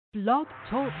Blog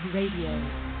Talk Radio.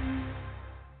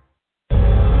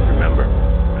 Remember,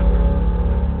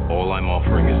 all I'm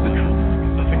offering is the truth.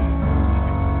 Nothing.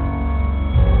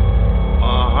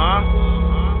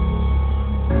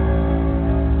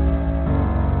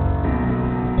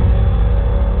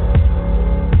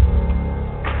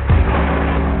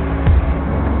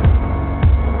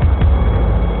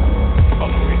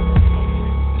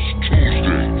 It's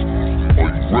Tuesday.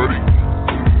 Are you ready?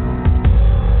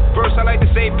 First, I like to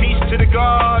say peace to the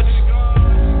gods.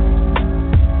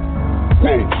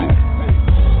 Welcome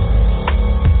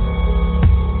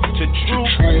To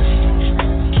Truth to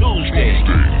Tuesday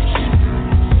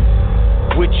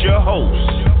with your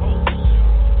host,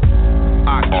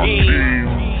 Akeem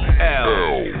L.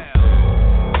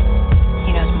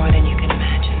 He knows more than you can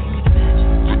imagine.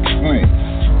 The truth.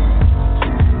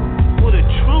 Well, the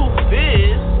truth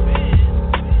is,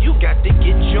 you got to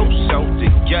get yourself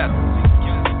together.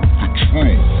 The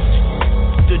truth.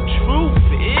 The truth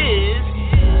is,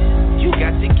 you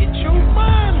got to get your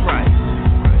mind right.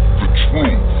 The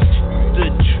truth. The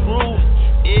truth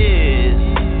is,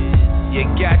 you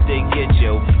got to get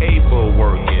your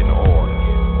paperwork in order.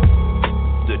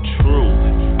 The truth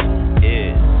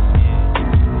is,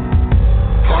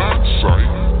 Hindsight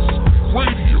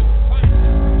Radio.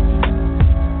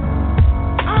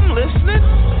 I'm listening,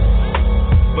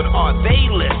 but are they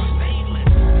listening?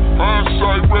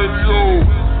 Hindsight Radio.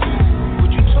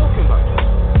 What you talking about?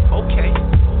 Okay.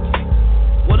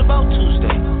 What about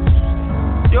Tuesday?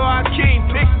 Yo, Akeem,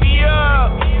 pick me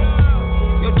up.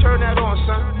 Yo, turn that on,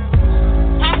 son.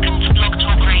 Welcome to Blog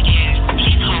Talk Radio.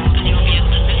 Please hold and you'll be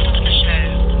able to listen to the show.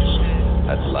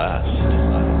 At last.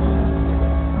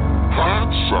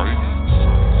 Hindsight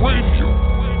Radio.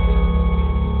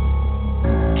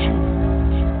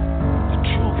 The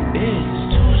truth is, it's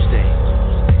Tuesday.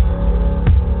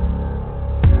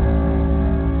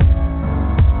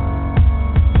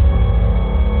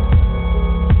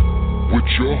 With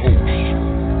your host,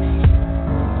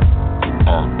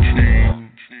 Akeem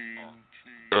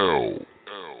L.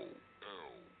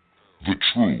 The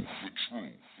truth.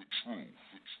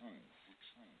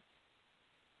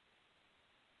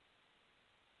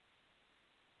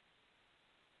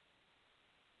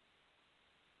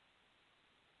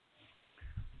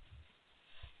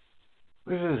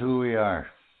 This is who we are.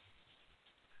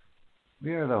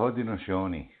 We are the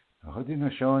Haudenosaunee. The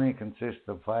Haudenosaunee consists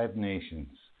of 5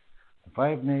 nations. The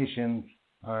 5 nations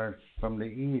are from the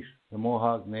east, the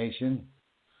Mohawk Nation.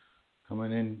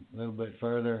 Coming in a little bit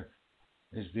further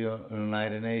is the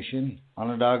Oneida Nation,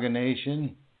 Onondaga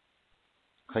Nation,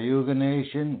 Cayuga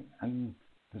Nation, and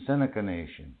the Seneca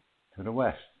Nation to the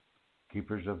west,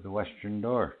 keepers of the western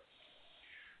door.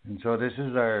 And so this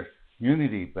is our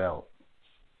unity belt.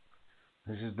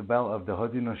 This is the belt of the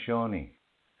Haudenosaunee.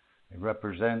 It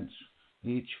represents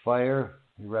each fire,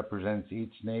 it represents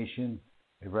each nation,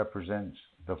 it represents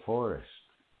the forest.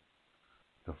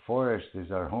 The forest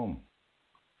is our home,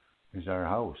 is our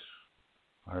house,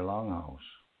 our longhouse.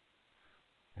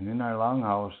 And in our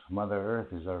longhouse, Mother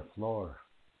Earth is our floor.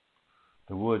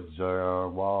 The woods are our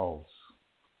walls.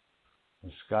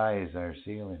 The sky is our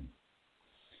ceiling.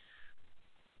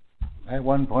 At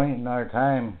one point in our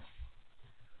time,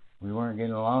 we weren't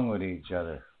getting along with each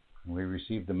other. We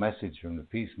received a message from the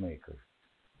peacemaker.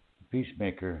 The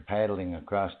peacemaker paddling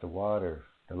across the water,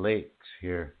 the lakes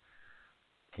here,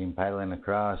 came paddling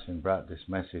across and brought this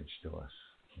message to us.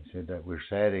 He said that we're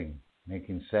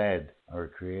making sad our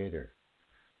Creator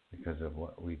because of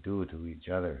what we do to each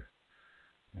other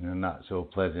in a not so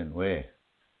pleasant way.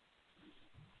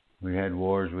 We had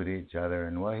wars with each other,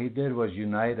 and what he did was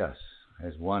unite us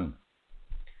as one,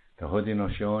 the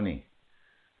Haudenosaunee.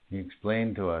 He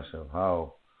explained to us of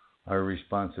how our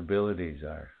responsibilities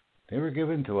are. They were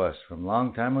given to us from a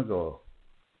long time ago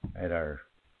at our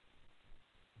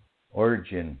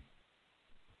origin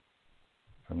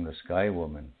from the Sky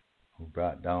Woman, who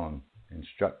brought down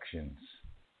instructions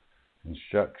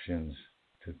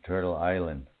to Turtle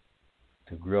Island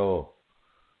to grow.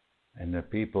 And the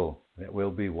people that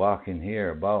will be walking here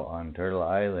about on Turtle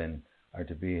Island are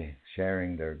to be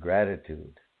sharing their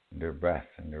gratitude, their breath,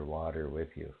 and their water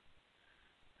with you.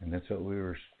 And that's what we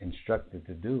were instructed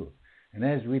to do. And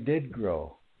as we did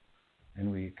grow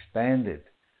and we expanded,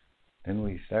 then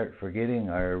we start forgetting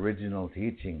our original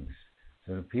teachings.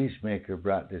 So the peacemaker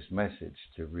brought this message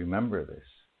to remember this,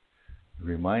 to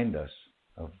remind us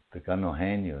of the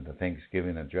Kanohanyo, the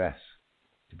Thanksgiving address,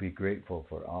 to be grateful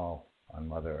for all on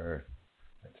Mother Earth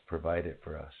that's provided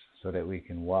for us, so that we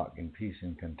can walk in peace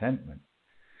and contentment.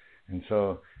 And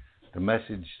so the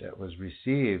message that was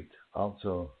received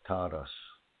also taught us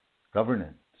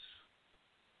governance,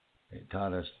 It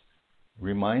taught us,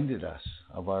 reminded us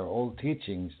of our old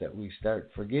teachings that we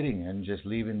start forgetting and just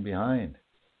leaving behind.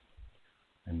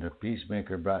 And the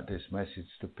peacemaker brought this message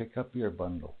to pick up your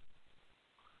bundle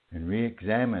and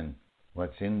re-examine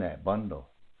what's in that bundle.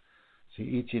 See,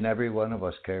 each and every one of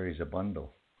us carries a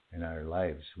bundle in our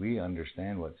lives. We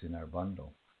understand what's in our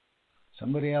bundle.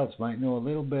 Somebody else might know a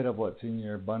little bit of what's in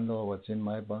your bundle, what's in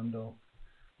my bundle,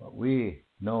 but we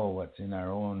know what's in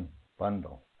our own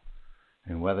bundle.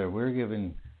 And whether we're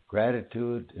giving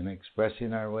gratitude and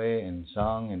expressing our way in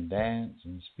song and dance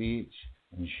and speech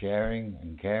and sharing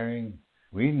and caring,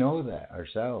 we know that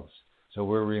ourselves. So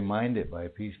we're reminded by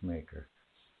Peacemaker.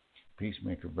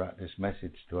 Peacemaker brought this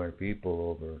message to our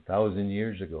people over 1,000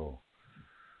 years ago.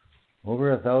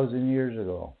 Over 1,000 years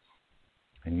ago.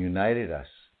 And united us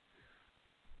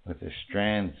with the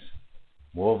strands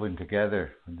woven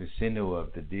together with the sinew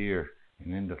of the deer.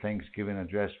 And in the Thanksgiving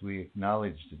address, we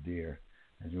acknowledge the deer.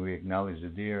 As we acknowledge the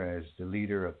deer as the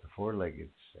leader of the four-leggeds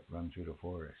that run through the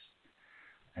forest.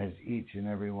 As each and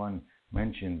every one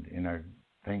mentioned in our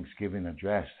Thanksgiving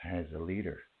address has a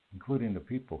leader, including the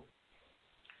people.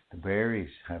 The berries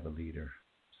have a leader,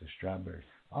 the strawberries.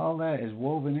 All that is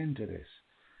woven into this.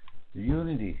 The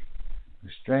unity, the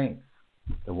strength,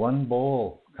 the one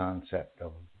bowl concept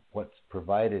of what's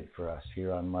provided for us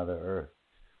here on Mother Earth.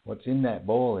 What's in that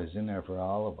bowl is in there for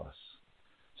all of us,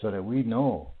 so that we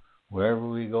know wherever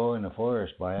we go in the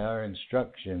forest by our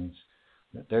instructions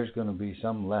that there's going to be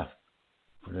some left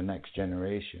for the next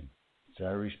generation. It's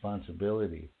our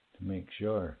responsibility to make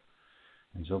sure.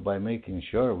 And so by making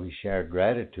sure we share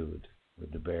gratitude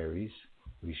with the berries,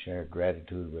 we share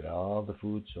gratitude with all the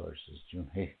food sources.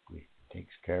 Junhekwi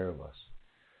takes care of us.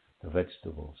 The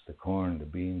vegetables, the corn, the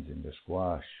beans, and the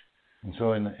squash. And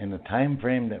so in the time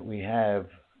frame that we have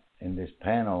in this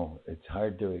panel, it's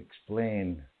hard to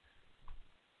explain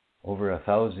over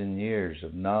 1,000 years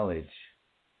of knowledge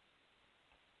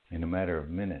in a matter of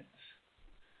minutes.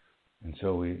 And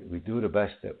so we do the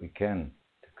best that we can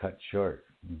to cut short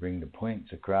and bring the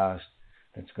points across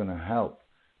that's going to help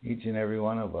each and every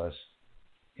one of us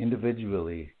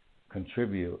individually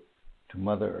contribute to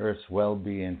Mother Earth's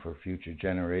well-being for future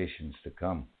generations to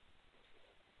come.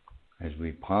 As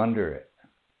we ponder it,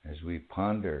 as we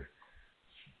ponder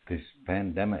this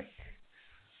pandemic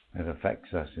that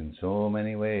affects us in so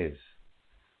many ways,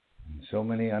 in so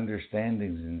many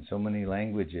understandings, in so many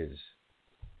languages,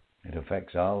 it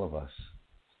affects all of us.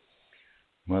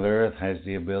 Mother Earth has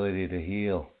the ability to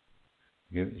heal.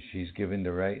 She's given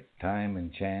the right time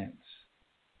and chance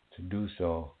to do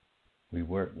so. We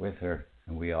work with her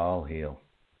and we all heal.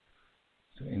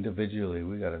 So individually,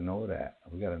 we got to know that.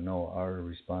 We got to know our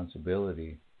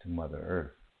responsibility to Mother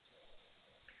Earth.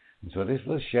 And so this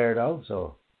was shared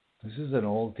also. This is an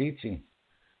old teaching.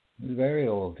 It's a very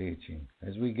old teaching.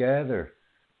 As we gather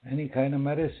any kind of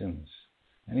medicines,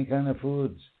 any kind of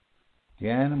foods, the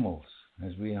animals,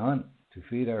 as we hunt to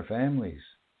feed our families,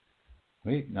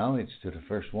 we acknowledge to the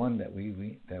first one that we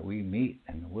meet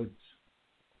in the woods.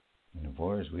 In the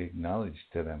forest, we acknowledge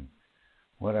to them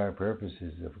what our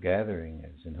purposes of gathering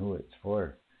is and who it's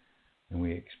for. And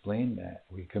we explain that.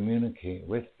 We communicate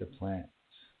with the plants,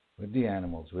 with the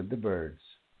animals, with the birds,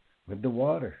 with the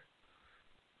water.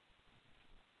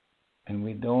 And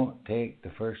we don't take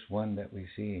the first one that we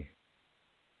see.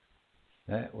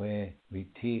 That way we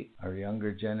teach our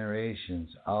younger generations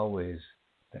always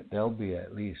that there'll be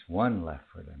at least one left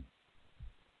for them.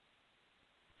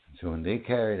 So when they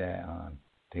carry that on,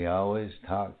 they always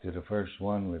talk to the first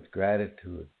one with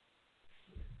gratitude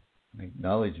and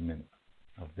acknowledgement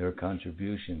of their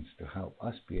contributions to help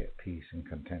us be at peace and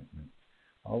contentment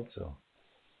also.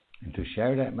 And to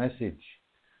share that message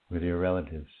with your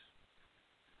relatives.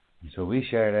 And so we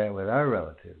share that with our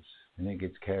relatives, and it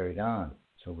gets carried on.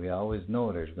 So we always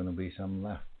know there's going to be some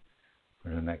left for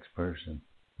the next person,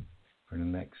 for the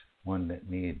next one that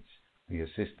needs the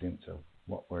assistance of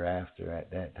what we're after at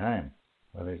that time,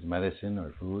 whether it's medicine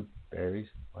or food, berries,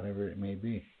 whatever it may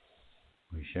be.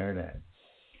 We share that.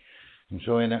 And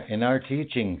so in our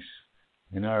teachings,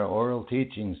 in our oral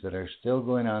teachings that are still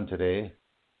going on today,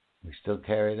 we still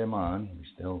carry them on. We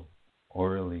still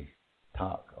orally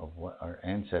talk of what our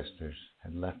ancestors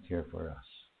had left here for us.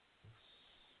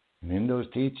 And in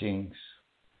those teachings,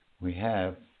 we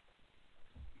have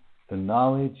the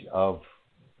knowledge of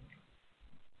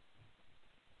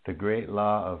the great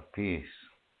law of peace.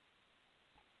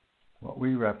 What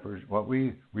we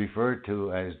refer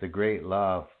to as the great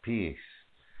law of peace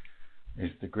is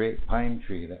the great pine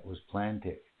tree that was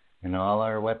planted, and all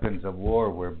our weapons of war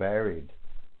were buried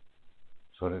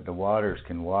so that the waters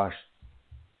can wash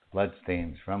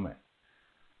bloodstains from it.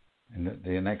 And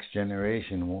the next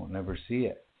generation won't never see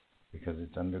it because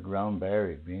it's underground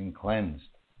buried, being cleansed,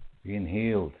 being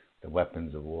healed, the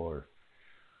weapons of war.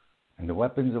 And the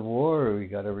weapons of war, we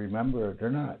got to remember, they're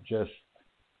not just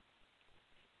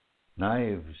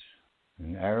knives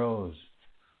and arrows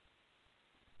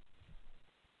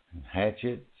and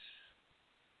hatchets,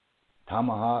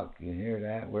 tomahawk, you hear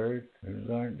that word? Those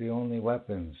aren't the only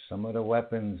weapons. Some of the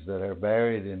weapons that are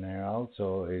buried in there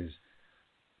also is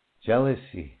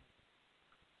jealousy,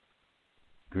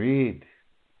 greed,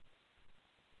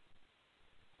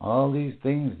 all these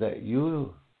things that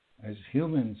you as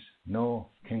humans know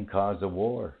can cause a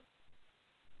war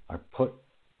are put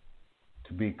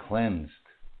to be cleansed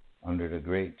under the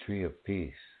great tree of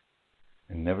peace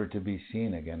and never to be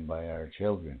seen again by our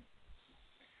children.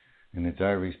 And it's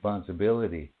our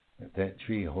responsibility that that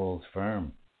tree holds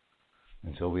firm.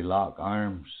 And so we lock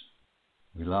arms.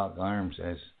 We lock arms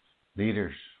as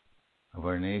leaders of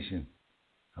our nation,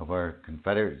 of our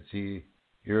Confederacy,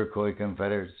 Iroquois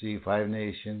Confederacy, 5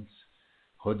 Nations,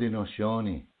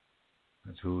 Haudenosaunee.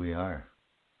 That's who we are.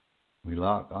 We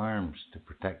lock arms to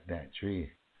protect that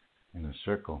tree in a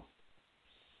circle.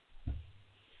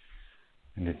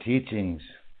 And the teachings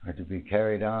are to be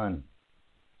carried on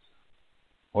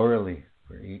orally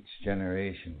for each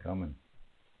generation coming.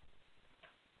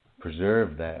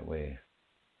 Preserved that way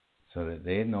so that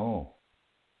they know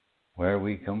where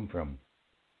we come from,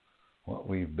 what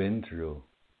we've been through,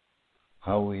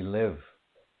 how we live,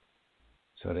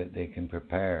 so that they can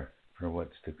prepare for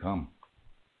what's to come.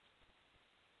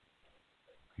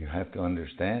 You have to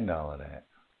understand all of that,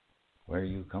 where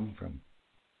you come from.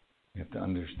 You have to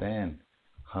understand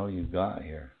how you got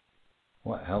here,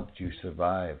 what helped you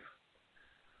survive,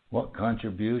 what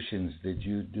contributions did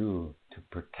you do to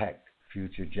protect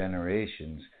future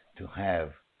generations to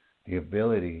have the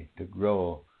ability to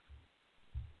grow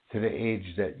to the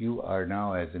age that you are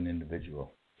now as an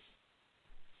individual.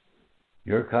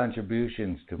 Your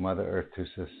contributions to Mother Earth, to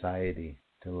society,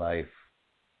 to life,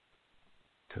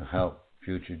 to help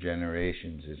future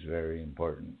generations is very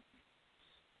important.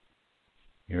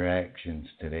 Your actions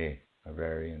today are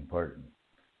very important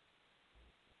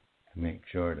to make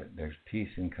sure that there's peace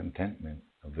and contentment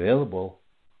available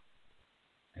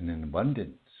and in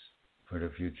abundance for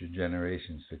the future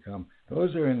generations to come.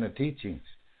 Those are in the teachings.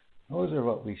 Those are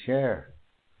what we share.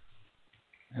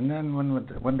 And then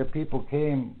when the people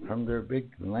came from their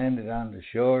landed on the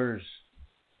shores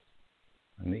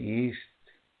in the east,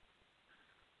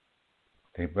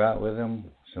 they brought with them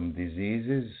some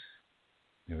diseases.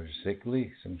 They were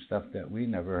sickly, some stuff that we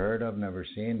never heard of, never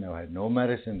seen. They had no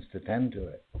medicines to tend to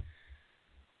it.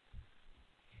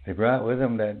 They brought with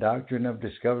them that doctrine of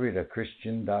discovery, the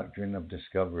Christian doctrine of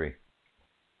discovery.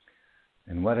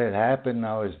 And what had happened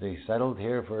now is they settled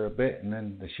here for a bit, and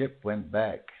then the ship went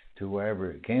back to wherever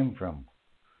it came from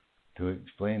to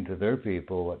explain to their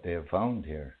people what they have found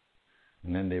here.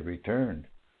 And then they returned.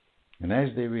 And as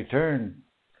they returned,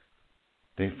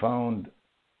 they found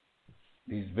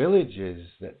these villages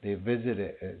that they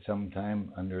visited at some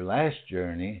time on their last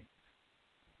journey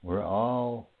were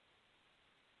all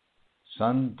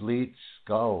sun-bleached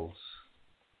skulls.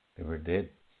 They were dead.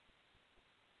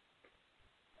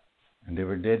 And they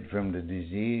were dead from the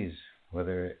disease,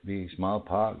 whether it be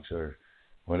smallpox or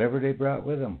whatever they brought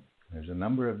with them. There's a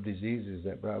number of diseases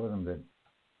that brought with them that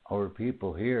our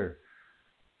people here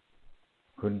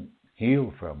couldn't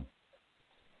heal from.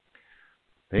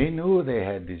 They knew they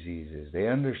had diseases. They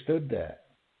understood that.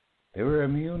 They were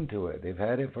immune to it. They've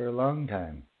had it for a long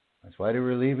time. That's why they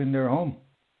were leaving their home,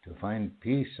 to find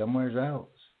peace somewhere else.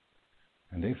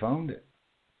 And they found it.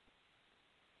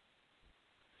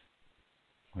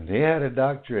 When they had a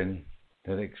doctrine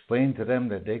that explained to them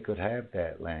that they could have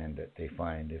that land that they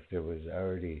find if there was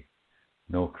already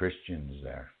no Christians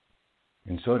there.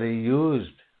 And so they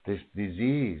used this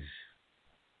disease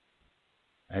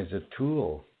as a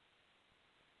tool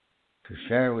to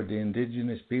share with the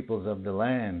indigenous peoples of the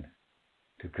land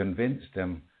to convince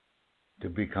them to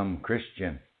become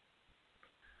Christian.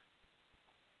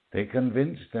 They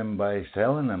convinced them by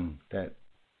telling them that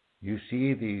you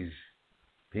see these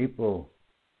people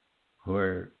who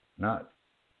are not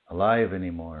alive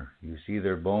anymore. You see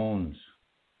their bones.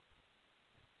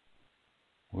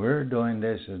 We're doing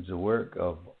this as a work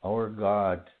of our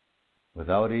God.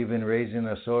 Without even raising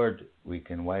a sword, we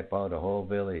can wipe out a whole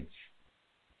village.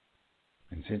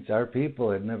 And since our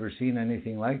people had never seen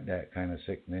anything like that kind of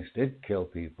sickness, did kill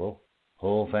people,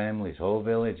 whole families, whole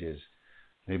villages,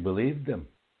 they believed them.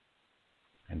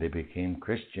 And they became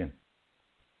Christian.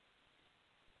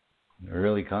 An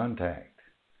early contact.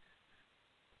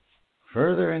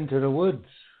 Further into the woods,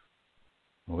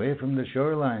 away from the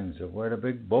shorelines of where the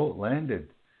big boat landed,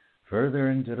 further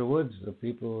into the woods. The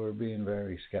people were being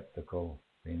very skeptical,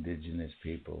 the indigenous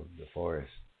people of the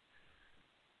forest,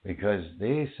 because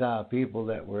they saw people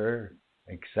that were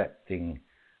accepting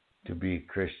to be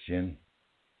Christian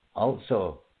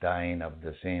also dying of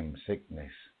the same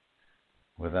sickness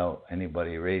without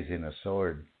anybody raising a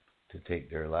sword to take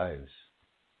their lives.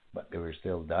 But they were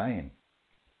still dying.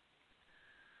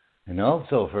 And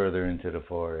also further into the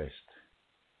forest,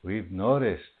 we've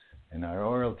noticed in our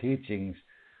oral teachings,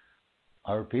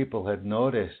 our people had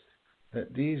noticed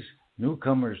that these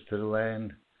newcomers to the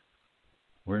land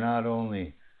were not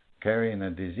only carrying a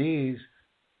disease,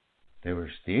 they were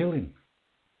stealing,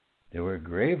 they were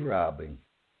grave robbing.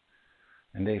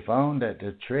 And they found that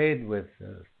the trade with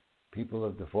people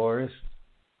of the forest,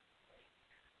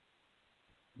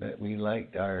 that we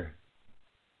liked our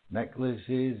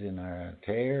necklaces and our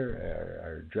attire,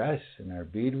 our dress and our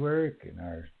beadwork and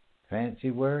our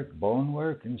fancy work, bone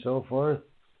work and so forth.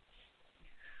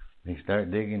 They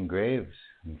start digging graves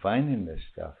and finding this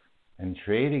stuff and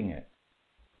trading it.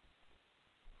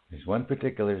 There's one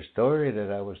particular story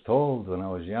that I was told when I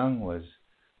was young was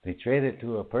they traded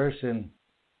to a person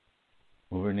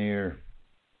over near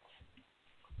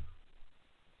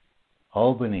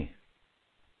Albany,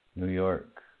 New York,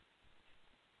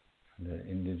 the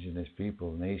indigenous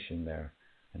people nation there,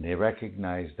 and they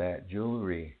recognized that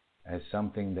jewelry as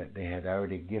something that they had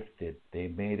already gifted. They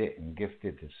made it and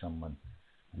gifted to someone,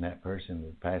 and that person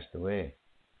had passed away.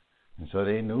 And so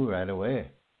they knew right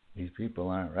away, these people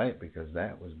aren't right, because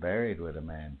that was buried with a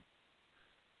man.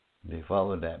 They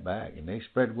followed that back, and they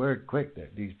spread word quick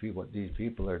that what these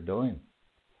people are doing.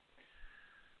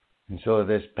 And so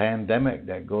this pandemic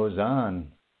that goes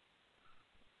on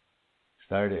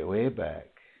started way back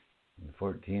in the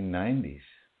 1490s,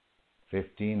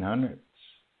 1500s,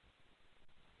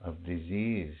 of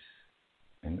disease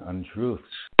and untruths.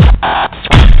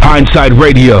 Hindsight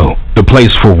Radio, the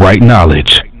place for right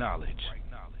knowledge.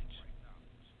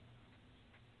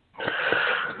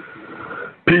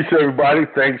 Peace, everybody.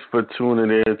 Thanks for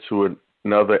tuning in to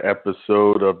another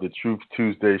episode of the Truth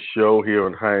Tuesday show here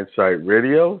on Hindsight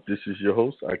Radio. This is your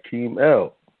host, Akeem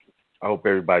L. I hope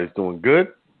everybody's doing good,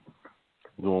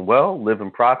 doing well, living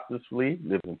prosperously,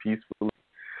 living peacefully.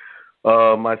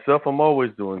 Myself, I'm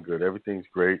always doing good. Everything's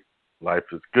great. Life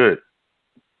is good.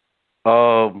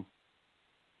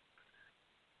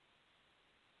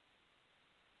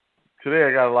 Today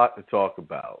I got a lot to talk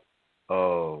about.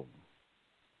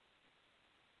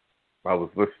 I was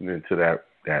listening to that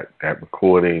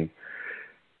recording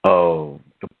of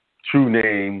the true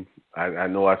name. I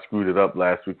know I screwed it up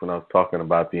last week when I was talking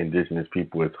about the indigenous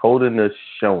people. It's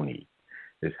Haudenosaunee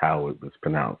is how it was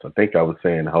pronounced. I think I was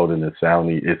saying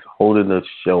Haudenosaunee. It's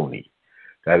Haudenosaunee.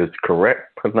 That is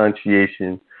correct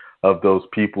pronunciation of those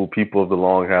people of the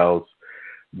Longhouse.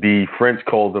 The French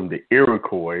called them the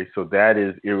Iroquois, so that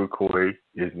is Iroquois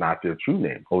is not their true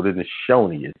name.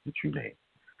 Haudenosaunee is the true name.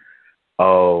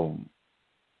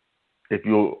 If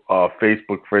you're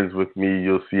Facebook friends with me,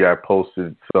 you'll see I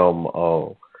posted some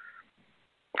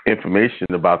information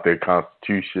about their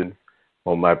constitution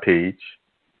on my page.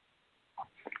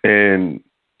 And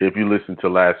if you listened to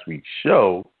last week's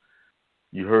show,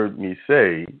 you heard me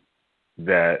say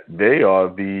that they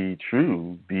are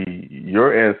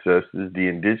your ancestors, the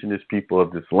indigenous people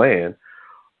of this land,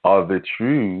 are the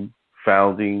true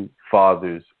founding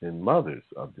fathers and mothers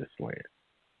of this land.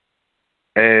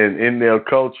 And in their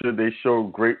culture, they show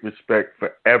great respect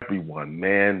for everyone,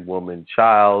 man, woman,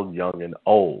 child, young and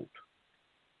old,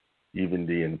 even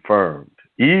the infirmed,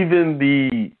 even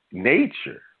the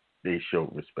nature they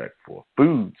showed respect for,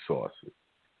 food sources.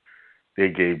 They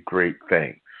gave great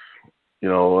thanks. You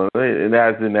know, and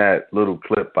as in that little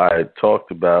clip I had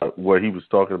talked about, where he was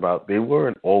talking about, they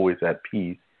weren't always at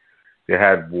peace. They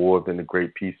had war, then the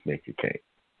great peacemaker came.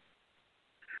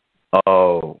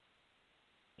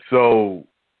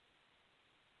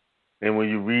 And when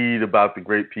you read about the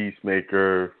great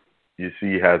peacemaker, you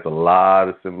see he has a lot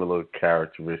of similar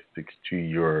characteristics to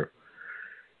your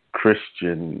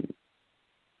Christian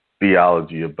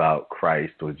theology about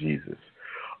Christ or Jesus.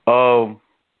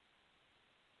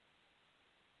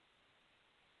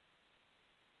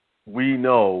 We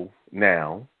know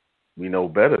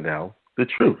better now, the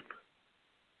truth.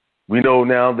 We know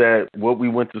now that what we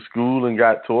went to school and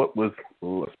got taught was,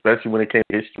 especially when it came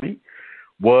to history,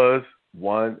 was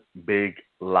one big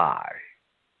lie.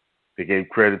 They gave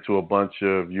credit to a bunch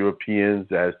of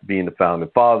Europeans as being the founding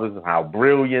fathers and how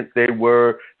brilliant they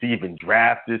were to even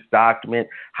draft this document,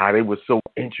 how they were so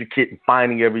intricate in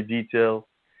finding every detail.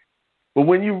 But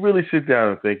when you really sit down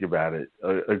and think about it,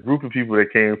 a group of people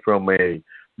that came from a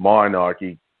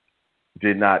monarchy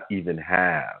did not even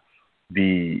have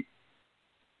the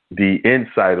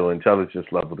insight or intelligence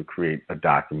level to create a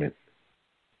document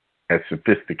as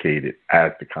sophisticated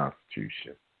as the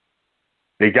Constitution.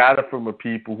 They got it from a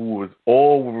people who was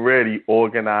already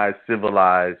organized,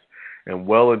 civilized, and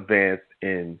well advanced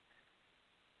in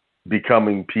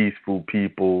becoming peaceful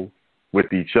people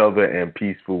with each other and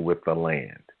peaceful with the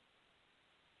land.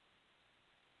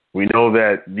 We know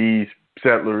that these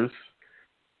settlers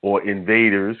or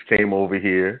invaders came over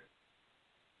here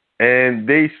and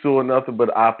they saw nothing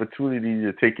but opportunity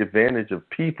to take advantage of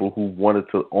people who wanted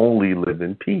to only live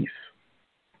in peace.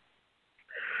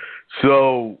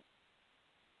 So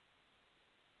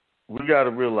we got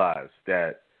to realize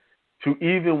that to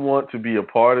even want to be a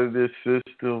part of this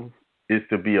system is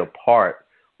to be a part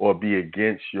or be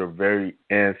against your very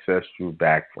ancestral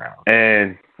background.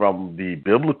 And from the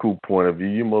biblical point of view,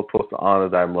 you're most supposed to honor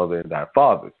thy mother and thy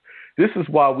fathers. This is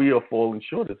why we are falling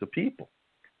short as a people.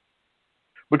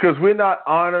 Because we're not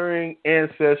honoring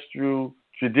ancestral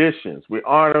traditions. We're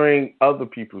honoring other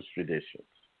people's traditions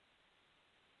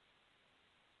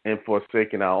and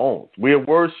forsaking our own. We're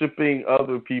worshiping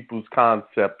other people's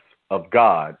concepts of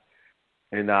God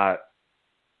and not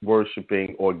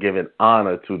worshiping or giving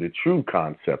honor to the true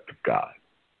concept of God.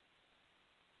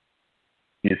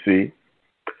 You see?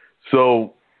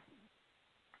 So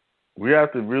we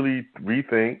have to really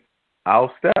rethink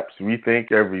our steps,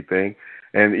 rethink everything.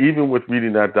 And even with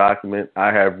reading that document, I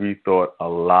have rethought a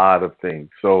lot of things.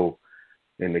 So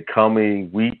in the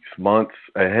coming weeks, months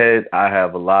ahead, I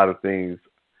have a lot of things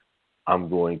I'm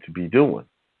going to be doing.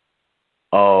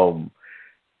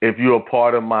 If you're a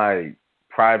part of my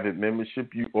private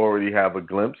membership, you already have a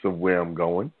glimpse of where I'm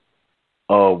going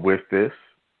with this,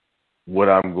 what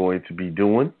I'm going to be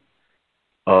doing,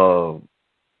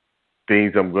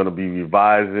 things I'm going to be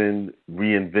revising,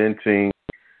 reinventing,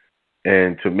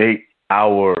 and to make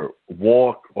our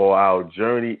walk or our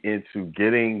journey into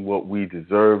getting what we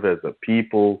deserve as a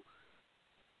people,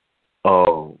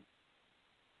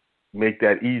 make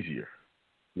that easier,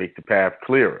 make the path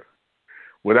clearer.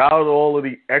 Without all of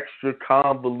the extra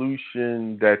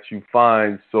convolution that you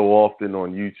find so often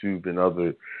on YouTube and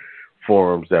other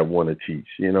forums that want to teach.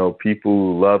 You know,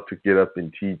 people love to get up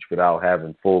and teach without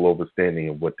having full understanding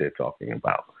of what they're talking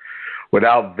about.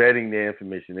 Without vetting their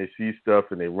information, they see stuff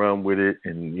and they run with it,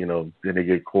 and, you know, then they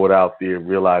get caught out there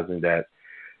realizing that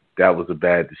that was a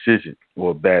bad decision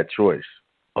or a bad choice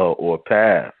or a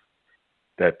path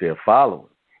that they're following.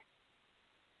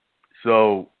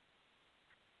 So,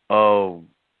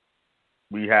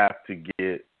 we have to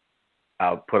get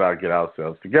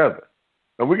ourselves together.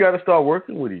 And we got to start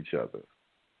working with each other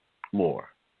more,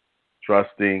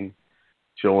 trusting,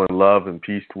 showing love and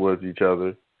peace towards each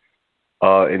other.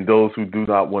 And those who do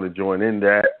not want to join in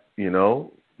that, you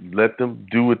know, let them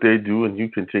do what they do and you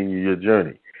continue your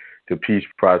journey to peace,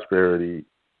 prosperity,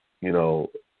 you know,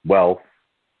 wealth,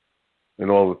 and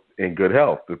all in good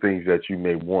health, the things that you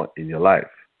may want in your life.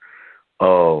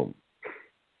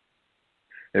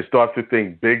 And start to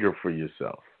think bigger for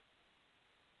yourself.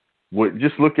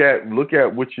 Just look at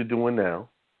what you're doing now,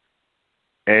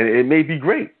 and it may be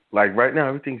great. Like right now,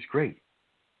 everything's great,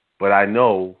 but I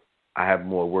know I have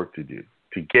more work to do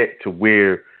to get to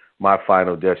where my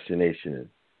final destination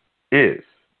is.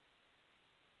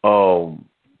 While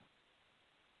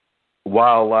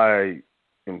I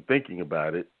am thinking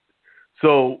about it,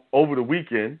 so over the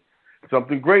weekend,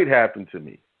 something great happened to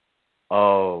me.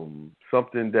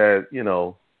 Something that, you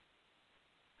know,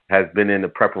 has been in the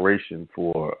preparation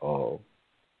for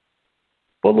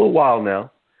a little while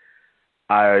now.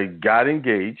 I got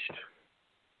engaged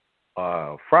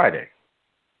Friday.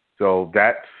 So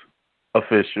that's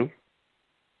official.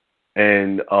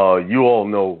 And you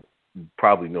all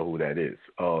probably know who that is.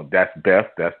 That's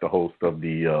Beth. That's the host of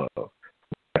the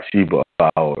Sheba,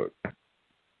 our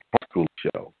school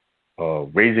show,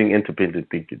 Raising Independent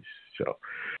Thinkers show.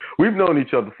 We've known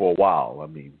each other for a while. I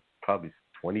mean, probably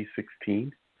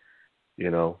 2016, you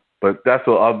know. But that's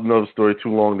another story, too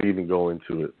long to even go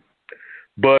into it.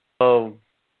 But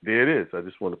there it is. I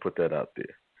just want to put that out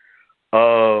there.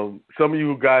 Some of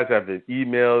you guys have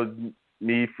emailed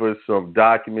me for some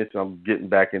documents. I'm getting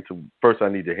back into. First, I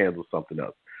need to handle something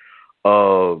else.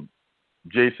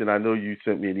 Jason, I know you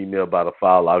sent me an email about a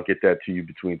file. I'll get that to you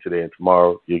between today and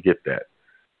tomorrow. You'll get that.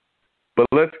 But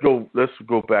let's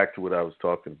go back to what I was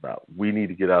talking about. We need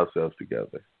to get ourselves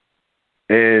together.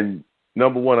 And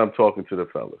number one, I'm talking to the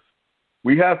fellas.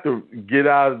 We have to get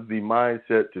out of the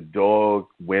mindset to dog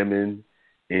women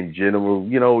in general.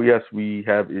 You know, yes, we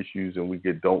have issues and we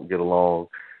don't get along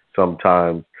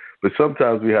sometimes. But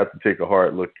sometimes we have to take a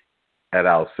hard look at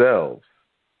ourselves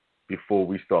before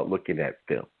we start looking at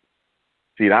them.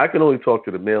 See, I can only talk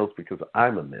to the males because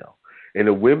I'm a male. And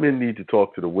the women need to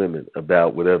talk to the women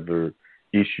about whatever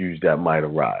issues that might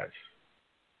arise.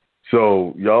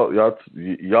 So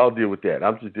y'all deal with that.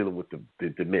 I'm just dealing with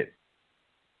the men.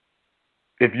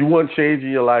 If you want change in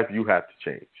your life, you have to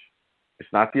change. It's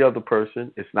not the other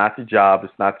person. It's not the job.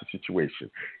 It's not the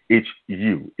situation. It's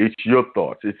you. It's your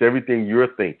thoughts. It's everything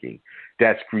you're thinking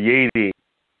that's creating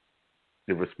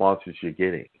the responses you're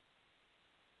getting.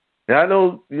 And I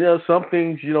know, some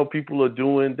things, people are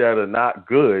doing that are not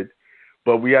good,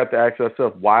 but we have to ask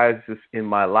ourselves, why is this in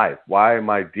my life? Why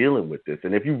am I dealing with this?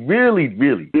 And if you really,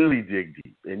 really, really dig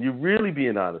deep and you're really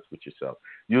being honest with yourself,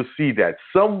 you'll see that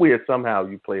somewhere, somehow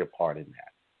you play a part in that.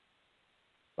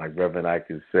 Like Reverend Ike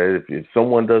has said, if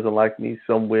someone doesn't like me,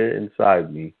 somewhere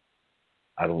inside me,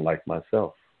 I don't like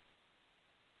myself.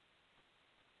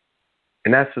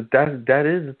 And that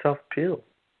is a tough pill.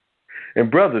 And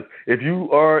brothers, if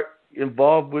you are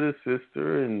involved with a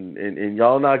sister and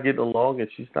y'all not getting along and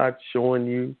she's not showing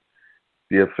you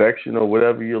the affection or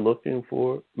whatever you're looking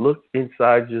for, look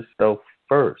inside yourself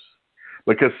first.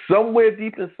 Because somewhere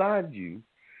deep inside you,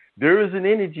 there is an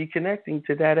energy connecting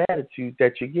to that attitude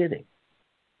that you're getting.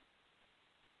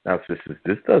 Now, sisters,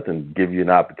 this doesn't give you an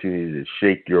opportunity to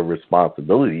shake your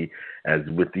responsibility as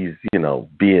with these,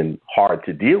 being hard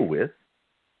to deal with.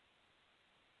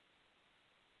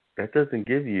 That doesn't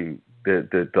give you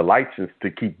the license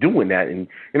to keep doing that. And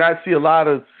I see a lot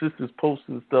of sisters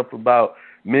posting stuff about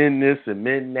men this and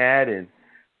men that. And,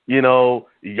 y'all,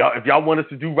 if y'all want us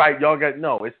to do right, y'all got,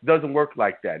 no, it doesn't work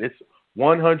like that. It's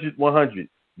 100, 100.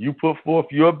 You put forth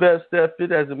your best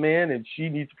effort as a man, and she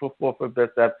needs to put forth her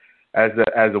best effort as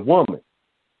a woman.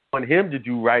 Want him to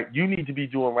do right, you need to be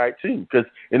doing right too. Because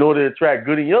in order to attract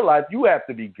good in your life, you have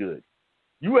to be good.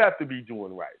 You have to be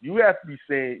doing right. You have to be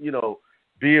saying,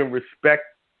 being respect.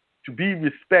 To be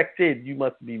respected, you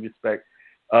must be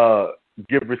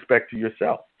give respect to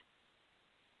yourself.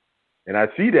 And I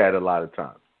see that a lot of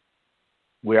times,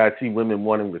 where I see women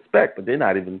wanting respect, but they're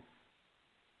not even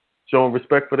showing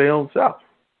respect for their own self,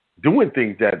 doing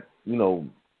things that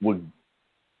would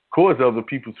cause other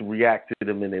people to react to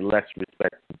them in a less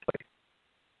respectful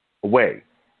way.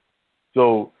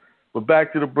 So, but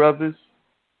back to the brothers,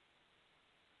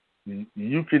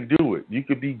 you can do it. You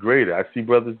could be greater. I see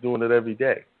brothers doing it every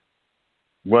day,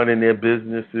 running their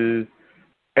businesses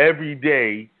every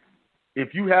day.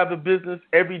 If you have a business,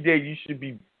 every day you should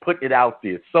be putting it out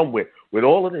there somewhere. With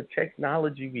all of the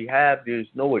technology we have, there's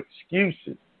no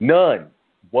excuses, none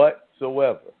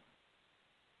whatsoever,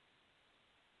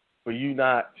 for you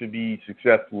not to be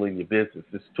successful in your business.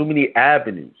 There's too many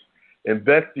avenues.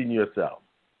 Invest in yourself.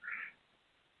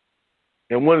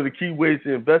 And one of the key ways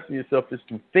to invest in yourself is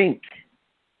to think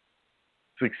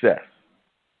success.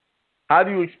 How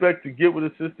do you expect to get with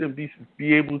a system,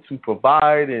 be able to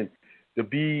provide and to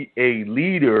be a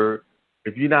leader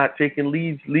if you're not taking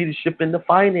leadership in the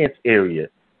finance area?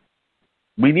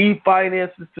 We need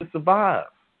finances to survive.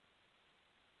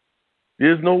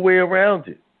 There's no way around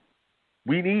it.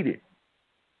 We need it.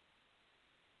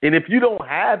 And if you don't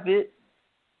have it,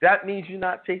 that means you're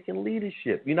not taking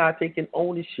leadership. You're not taking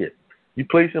ownership. You're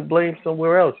placing blame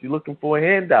somewhere else. You're looking for a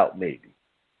handout maybe.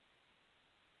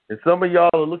 And some of y'all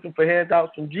are looking for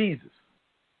handouts from Jesus.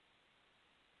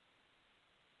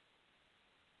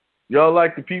 Y'all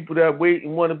like the people that wait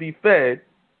and want to be fed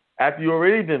after you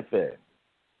already been fed,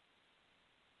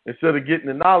 instead of getting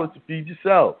the knowledge to feed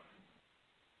yourself.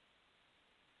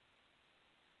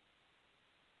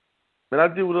 And I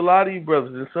deal with a lot of you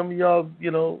brothers, and some of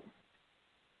y'all,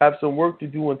 have some work to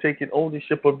do on taking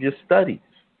ownership of your studies.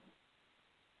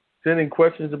 Sending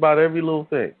questions about every little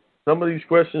thing. Some of these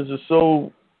questions are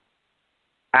so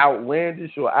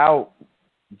outlandish or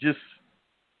just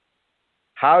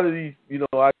how do these,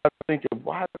 I think of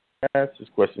why did I ask this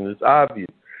question? It's obvious.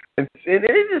 And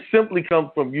it just simply comes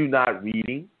from you not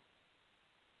reading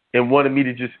and wanting me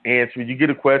to just answer it. You get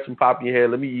a question, pop in your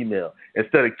head, let me email.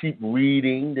 Instead of keep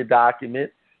reading the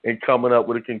document and coming up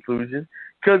with a conclusion.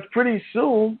 Because pretty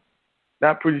soon,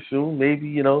 not pretty soon,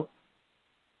 maybe,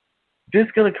 there's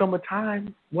going to come a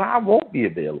time where I won't be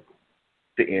available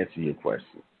to answer your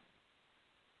question.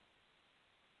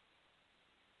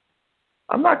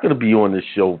 I'm not going to be on this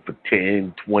show for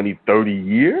 10, 20, 30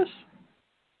 years.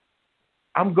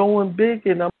 I'm going big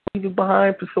and I'm leaving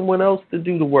behind for someone else to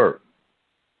do the work.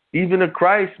 Even if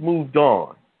Christ moved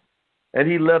on and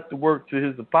he left the work to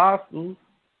his apostles,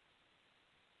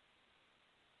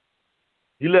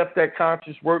 he left that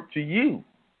conscious work to you.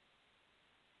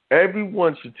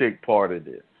 Everyone should take part of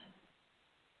this.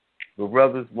 So,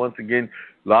 brothers, once again,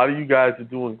 a lot of you guys are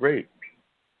doing great.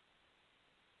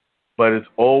 But it's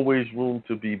always room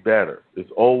to be better. There's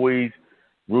always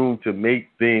room to make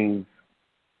things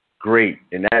great.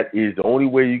 And that is the only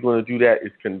way you're going to do that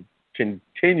is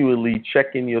continually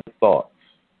checking your thoughts,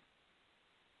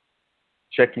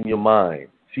 checking your mind,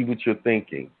 see what you're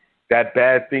thinking. That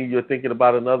bad thing you're thinking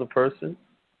about another person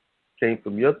came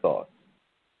from your thoughts.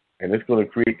 And it's going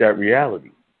to create that reality.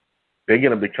 They're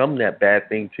going to become that bad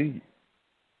thing to you.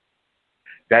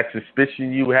 That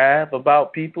suspicion you have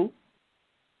about people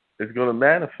is going to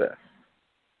manifest.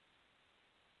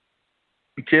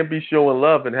 You can't be showing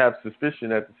love and have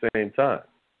suspicion at the same time.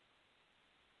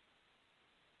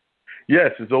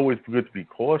 Yes, it's always good to be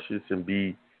cautious and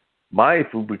be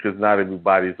mindful because not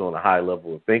everybody's on a high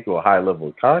level of thinking or a high level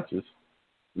of consciousness.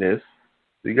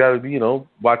 You got to,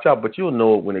 watch out. But you'll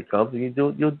know it when it comes, and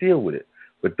you'll deal with it.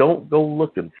 But don't go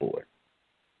looking for it.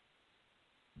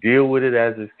 Deal with it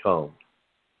as it comes.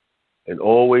 And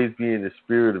always be in the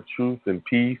spirit of truth and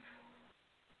peace.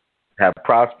 Have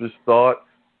prosperous thoughts.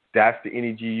 That's the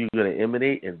energy you're going to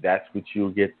emanate, and that's what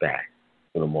you'll get back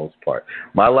for the most part.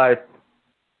 My life,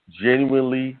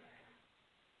 genuinely,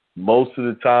 most of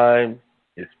the time,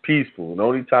 is peaceful. And the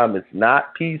only time it's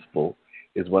not peaceful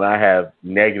is when I have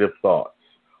negative thoughts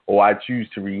or I choose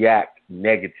to react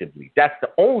negatively. That's the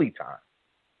only time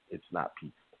it's not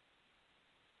peaceful.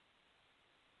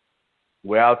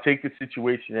 Where I'll take the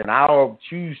situation and I'll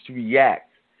choose to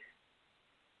react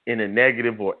in a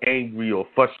negative or angry or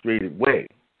frustrated way.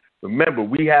 Remember,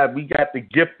 we got the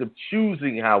gift of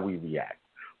choosing how we react.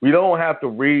 We don't have to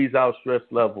raise our stress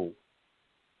level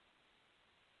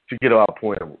to get our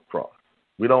point across.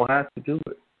 We don't have to do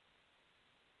it.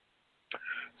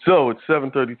 So it's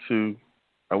 7:32.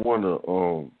 I want to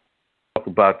talk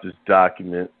about this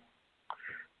document.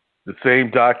 The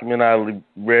same document I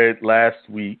read last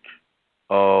week.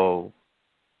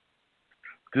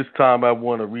 This time I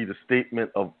want to read a statement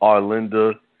of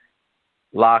Arlinda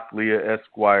Locklear,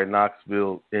 Esquire,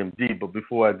 Knoxville, MD. But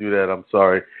before I do that, I'm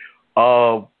sorry.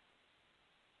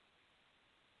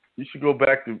 You should go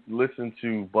back to listen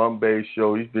to Bombay's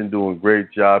show. He's been doing a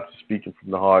great job speaking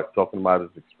from the heart, talking about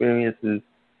his experiences,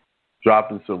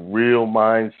 dropping some real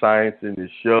mind science in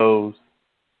his shows.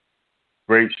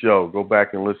 Great show. Go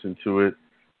back and listen to it.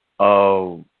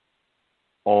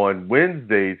 On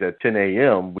Wednesdays at 10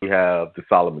 a.m., we have the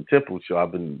Solomon Temple show.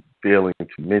 I've been failing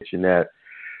to mention that.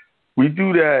 We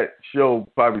do that show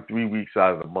probably 3 weeks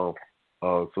out of the month.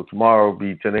 So tomorrow will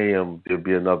be 10 a.m. There'll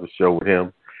be another show with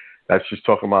him. That's just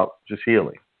talking about just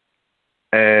healing.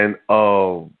 And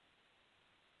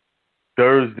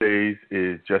Thursdays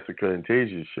is Jessica and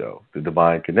Tasia's show, The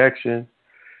Divine Connection.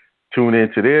 Tune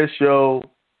into their show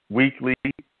weekly.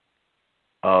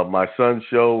 My son's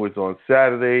show is on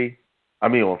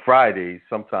Fridays,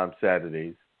 sometimes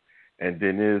Saturdays. And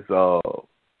then there's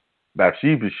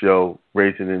Bathsheba's show,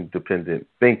 Raising Independent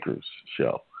Thinkers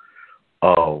show.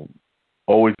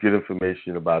 Always get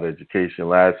information about education.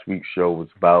 Last week's show was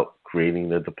about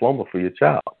creating a diploma for your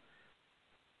child.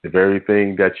 The very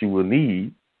thing that you will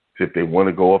need if they want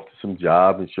to go off to some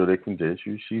job and show their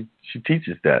credentials, she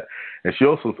teaches that. And she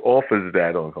also offers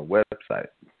that on her website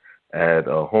at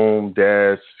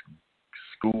home-school.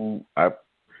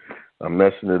 I'm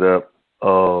messing it up.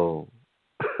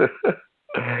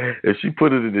 If she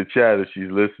put it in the chat, if she's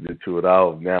listening to it,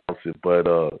 I'll announce it. But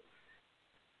her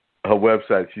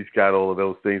website, she's got all of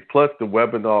those things. Plus, the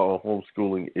webinar on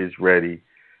homeschooling is ready,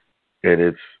 and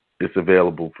it's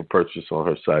available for purchase on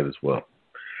her site as well.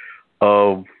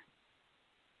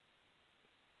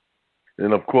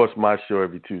 And, of course, my show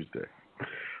every Tuesday.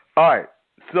 All right.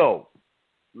 So,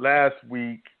 last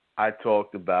week I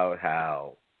talked about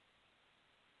how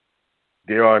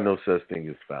there are no such thing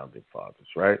as founding fathers,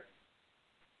 right?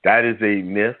 That is a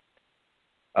myth,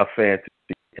 a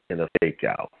fantasy, and a fake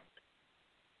out.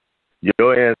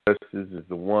 Your ancestors is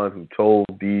the one who told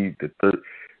the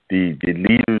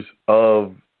leaders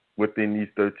of within these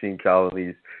 13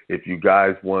 colonies, if you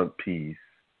guys want peace,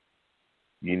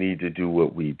 you need to do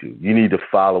what we do. You need to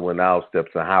follow in our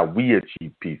steps on how we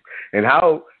achieve peace. And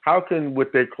how can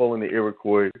what they're calling the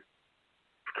Iroquois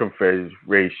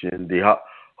Confederation, the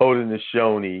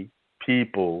Haudenosaunee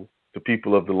people, the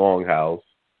people of the Longhouse,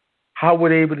 how were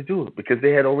they able to do it? Because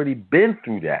they had already been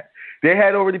through that. They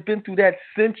had already been through that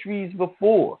centuries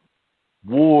before.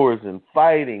 Wars and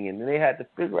fighting, and they had to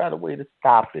figure out a way to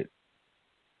stop it.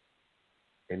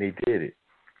 And they did it.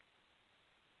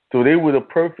 So they were the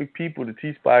perfect people to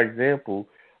teach by example,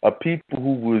 a people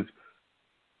who was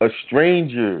a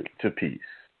stranger to peace,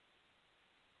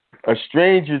 a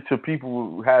stranger to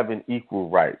people having equal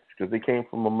rights, because they came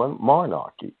from a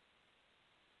monarchy.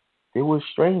 They were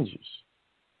strangers.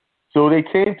 So they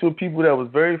came to people that was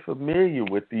very familiar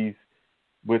with this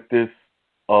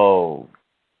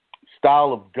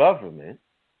style of government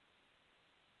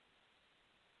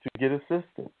to get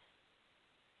assistance.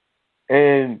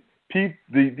 And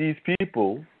these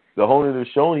people, the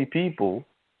Haudenosaunee people,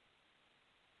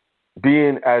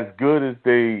 being as good as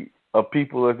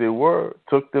people as they were,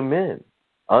 took them in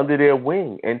under their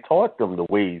wing and taught them the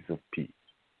ways of peace.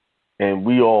 And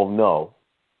we all know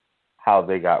how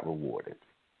they got rewarded,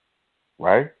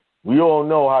 right? We all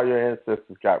know how your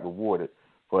ancestors got rewarded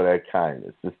for that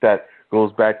kindness. That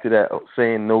goes back to that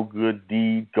saying, no good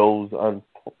deed goes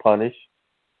unpunished.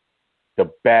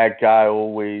 The bad guy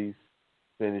always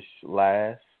finishes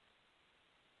last.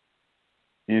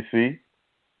 You see?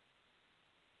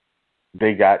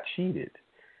 They got cheated.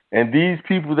 And these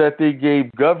people that they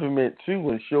gave government to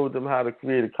and showed them how to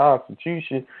create a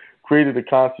constitution, created a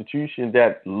constitution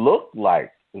that looked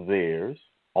like theirs,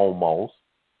 almost,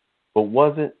 but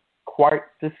wasn't quite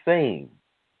the same.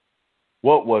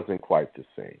 What wasn't quite the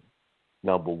same?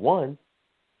 Number one,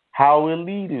 how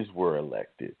leaders were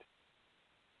elected.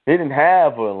 They didn't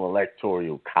have an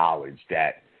electoral college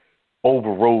that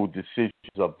overrode decisions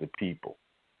of the people.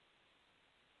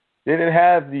 They didn't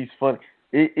have these fun.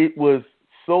 It was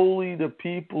solely the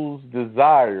people's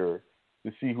desire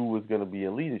to see who was going to be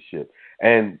in leadership.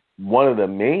 And one of the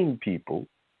main people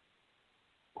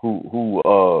who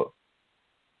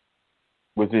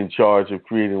was in charge of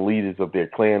creating leaders of their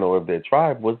clan or of their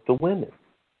tribe was the women.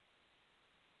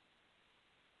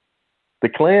 The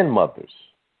clan mothers.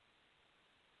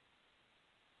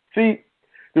 See,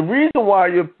 the reason why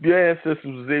your ancestors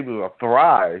was able to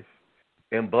thrive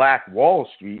in Black Wall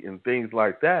Street and things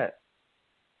like that,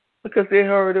 because they had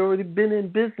already been in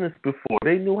business before.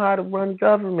 They knew how to run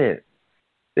government.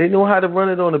 They knew how to run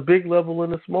it on a big level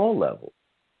and a small level.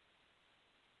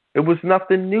 It was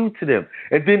nothing new to them.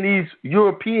 And then these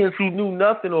Europeans who knew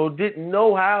nothing or didn't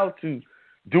know how to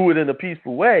do it in a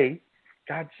peaceful way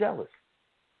got jealous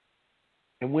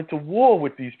and went to war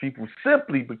with these people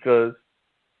simply because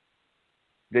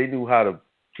they knew how to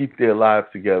keep their lives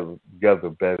together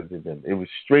better than them. It was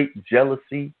straight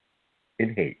jealousy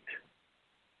and hate.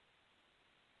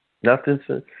 Nothing.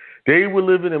 They were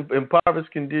living in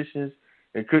impoverished conditions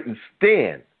and couldn't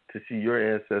stand to see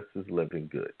your ancestors living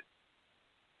good.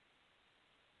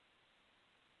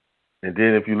 And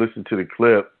then if you listen to the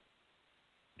clip,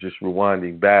 just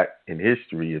rewinding back in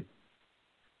history a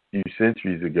few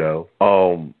centuries ago,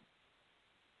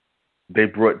 they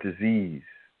brought disease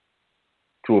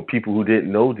to a people who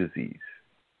didn't know disease.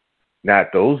 Not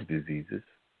those diseases.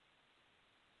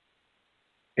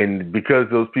 And because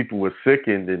those people were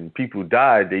sickened and people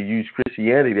died, they used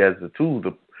Christianity as a tool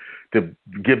to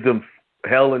give them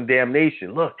hell and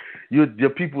damnation. Look, your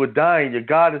people are dying. Your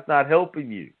God is not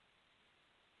helping you.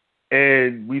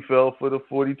 And we fell for the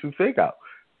 42 fake out.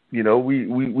 You know, we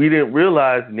didn't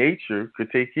realize nature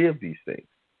could take care of these things.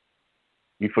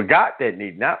 We forgot that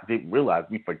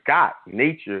we forgot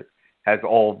nature has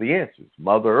all the answers.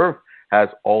 Mother Earth has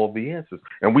all the answers.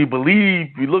 And we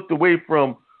looked away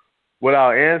from what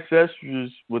our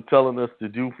ancestors were telling us to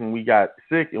do when we got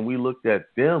sick, and we looked at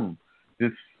them,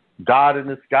 this God in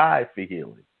the sky for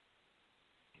healing.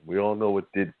 We all know what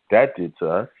that did to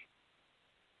us.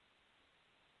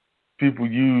 People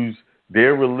use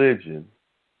their religion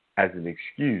as an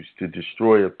excuse to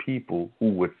destroy a people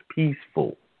who was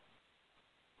peaceful,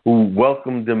 who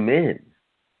welcomed them in.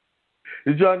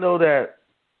 Did y'all know that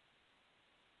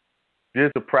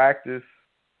there's a practice,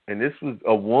 and this was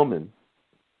a woman,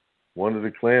 one of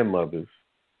the clan mothers.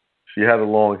 She had a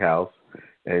longhouse,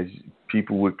 and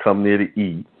people would come there to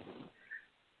eat.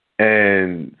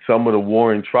 And some of the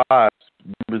warring tribes,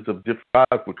 members of different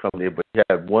tribes would come there, but he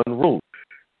had one rule.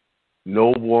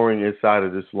 No warring inside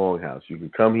of this longhouse. You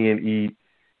can come here and eat,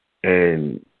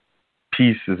 and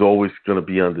peace is always going to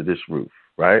be under this roof,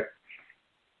 right?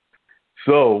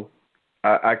 So,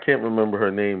 I can't remember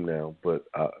her name now, but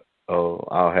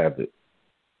I'll have it.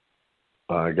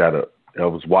 I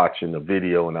was watching a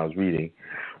video and I was reading.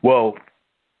 Well,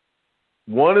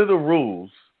 one of the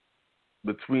rules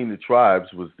between the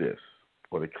tribes was this,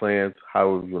 or the clans,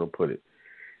 however you want to put it.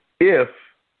 If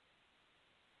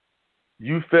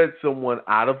you fed someone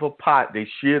out of a pot, they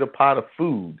shared a pot of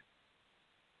food,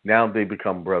 now they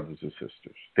become brothers and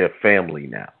sisters. They're family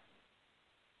now.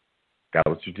 That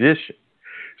was tradition.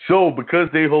 So because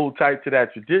they hold tight to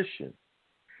that tradition,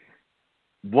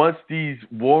 once these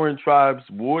warring tribes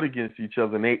warred against each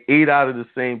other and they ate out of the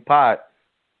same pot,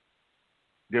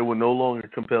 they were no longer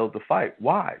compelled to fight.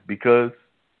 Why? Because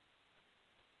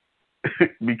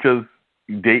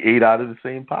they ate out of the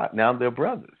same pot. Now they're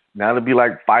brothers. Now it'd be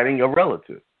like fighting a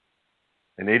relative.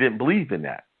 And they didn't believe in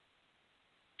that.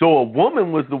 So a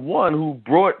woman was the one who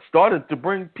started to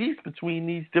bring peace between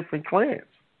these different clans.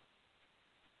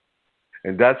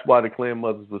 And that's why the clan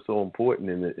mothers were so important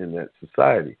in that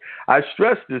society. I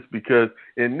stress this because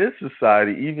in this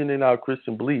society, even in our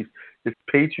Christian beliefs, it's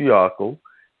patriarchal.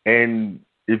 And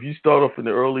if you start off in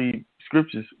the early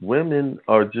scriptures, women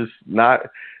are just not,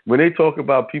 when they talk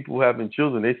about people having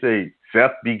children, they say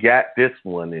Seth begat this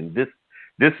one and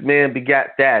this man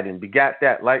begat that and begat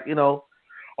that. Like, you know,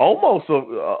 almost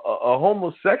a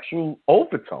homosexual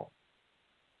overtone.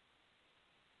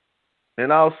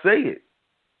 And I'll say it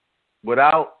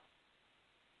without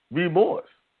remorse.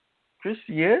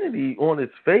 Christianity on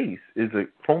its face is a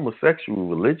homosexual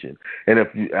religion. And if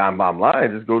I'm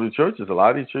lying, just go to churches. A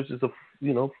lot of these churches are,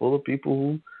 you know, full of people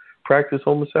who practice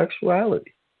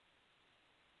homosexuality.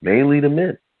 Mainly the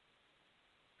men.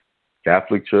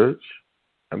 Catholic Church.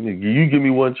 I mean, you give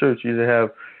me one church, you didn't have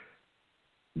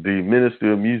the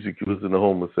minister of music who was in the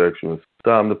homosexual.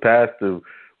 Some the pastor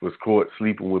was caught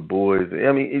sleeping with boys.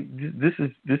 I mean, this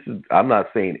is. I'm not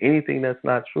saying anything that's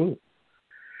not true.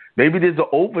 Maybe there's an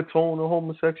overtone of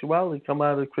homosexuality come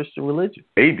out of the Christian religion.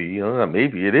 Maybe,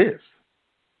 maybe it is.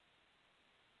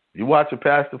 You watch a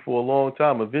pastor for a long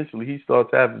time, eventually he starts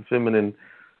having feminine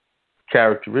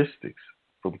characteristics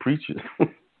from preaching.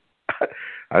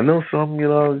 I know some,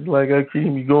 like,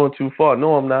 Akeem, you're going too far.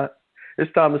 No, I'm not.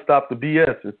 It's time to stop the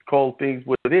BS and call things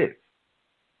what it is.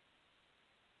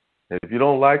 And if you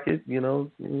don't like it,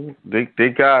 they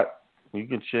got, you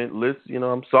can list,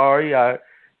 I'm sorry,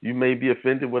 you may be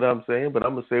offended what I'm saying, but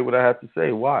I'm going to say what I have to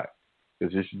say. Why?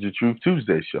 Because this is the Truth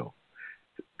Tuesday show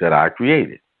that I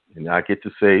created. And I get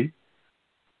to say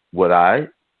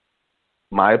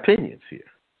my opinions here.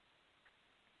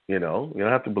 You don't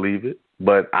have to believe it.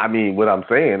 But, I mean, what I'm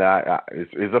saying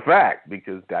is a fact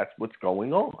because that's what's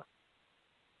going on.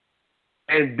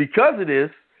 And because of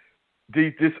this,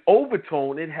 this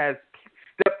overtone, it has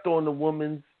stepped on the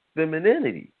woman's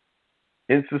femininity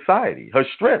in society, her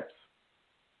strengths.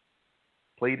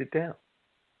 Played it down.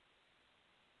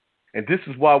 And this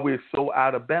is why we're so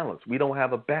out of balance. We don't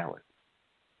have a balance.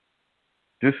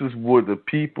 This is what the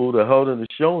people, the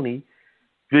Haudenosaunee,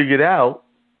 figured out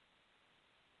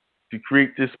to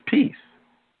create this peace.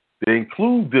 They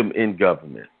include them in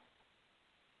government.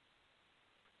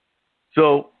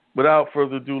 So, without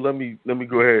further ado, let me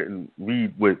go ahead and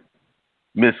read what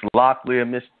Miss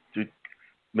Locklear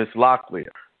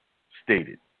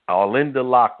stated. Arlinda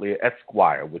Locklear,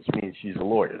 Esquire, which means she's a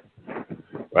lawyer,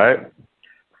 right?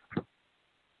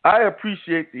 I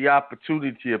appreciate the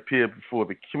opportunity to appear before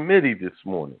the committee this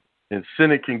morning. In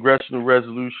Senate Congressional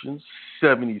Resolution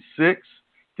 76,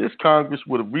 this Congress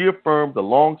would reaffirm the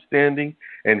long-standing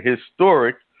and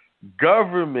historic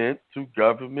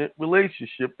government-to-government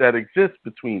relationship that exists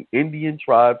between Indian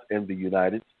tribes and the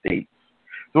United States.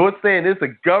 So it's saying it's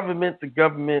a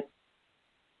government-to-government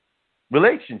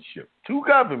relationship, two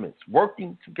governments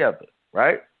working together,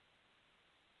 right?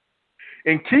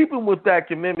 In keeping with that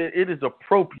commitment, it is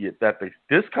appropriate that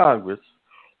this Congress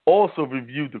also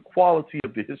review the quality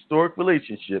of the historic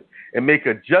relationship and make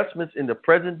adjustments in the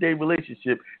present-day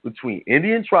relationship between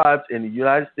Indian tribes and the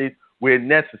United States where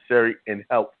necessary and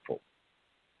helpful.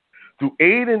 To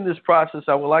aid in this process,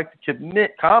 I would like to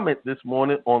comment this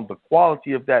morning on the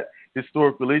quality of that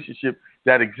historic relationship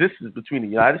that exists between the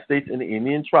United States and the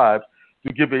Indian tribes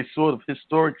to give a sort of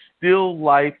historic still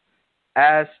life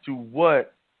as to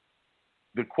what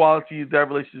the quality of that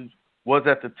relationship was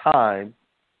at the time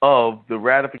of the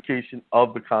ratification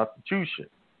of the Constitution.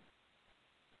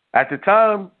 At the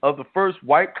time of the first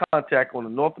white contact on the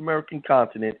North American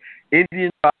continent,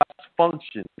 Indian tribes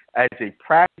functioned as a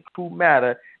practical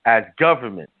matter as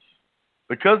governments.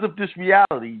 Because of this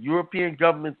reality, European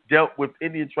governments dealt with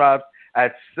Indian tribes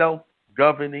as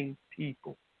self-governing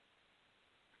people.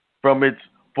 From its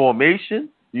formation,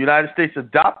 the United States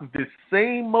adopted this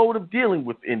same mode of dealing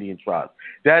with Indian tribes.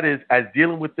 That is, as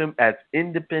dealing with them as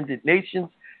independent nations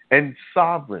and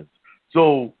sovereigns.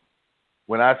 So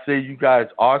when I say you guys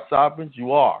are sovereigns,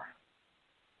 you are.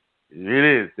 It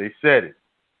is. They said it.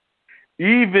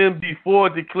 Even before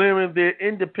declaring their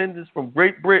independence from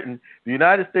Great Britain, the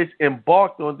United States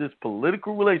embarked on this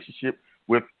political relationship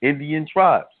with Indian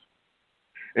tribes.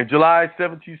 In July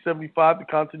 1775, the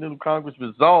Continental Congress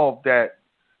resolved that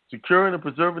securing and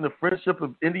preserving the friendship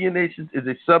of Indian nations is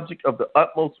a subject of the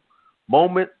utmost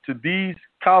moment to these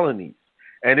colonies,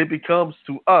 and it becomes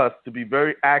to us to be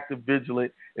very active,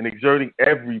 vigilant, and exerting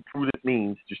every prudent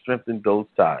means to strengthen those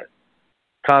ties.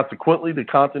 Consequently, the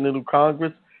Continental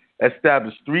Congress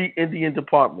established 3 Indian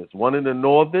departments, one in the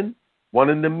northern, one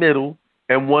in the middle,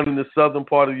 and one in the southern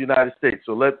part of the United States.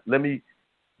 So let me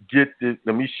get this.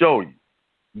 Let me show you.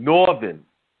 Northern,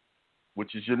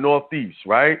 which is your northeast,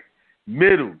 right?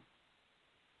 Middle,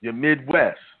 your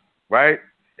Midwest, right?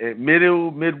 And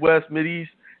middle, Midwest, Mideast,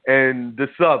 and the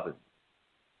southern,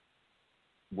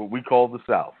 what we call the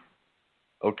South.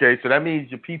 Okay, so that means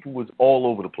your people was all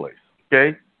over the place.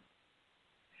 Okay?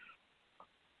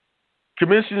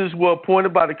 Commissioners were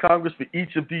appointed by the Congress for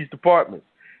each of these departments.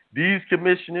 These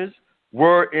commissioners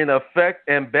were, in effect,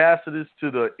 ambassadors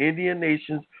to the Indian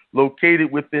nations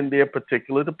located within their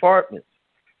particular departments.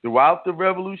 Throughout the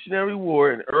Revolutionary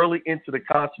War and early into the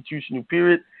constitutional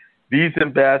period, these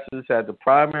ambassadors had the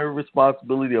primary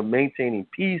responsibility of maintaining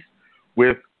peace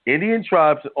with Indian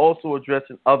tribes and also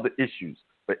addressing other issues.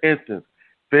 For instance,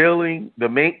 failing the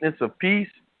maintenance of peace,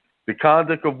 the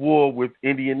conduct of war with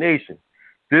Indian nations.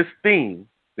 This theme,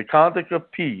 the conduct of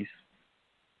peace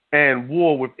and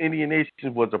war with Indian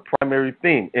nations, was a primary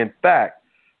theme. In fact,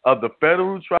 of the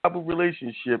federal-tribal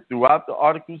relationship throughout the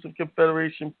Articles of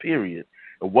Confederation period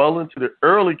and well into the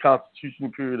early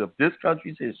constitutional period of this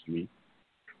country's history,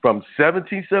 from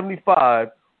 1775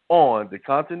 on, the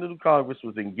Continental Congress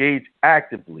was engaged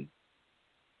actively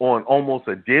on almost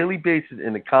a daily basis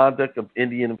in the conduct of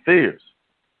Indian affairs.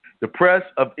 The press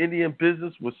of Indian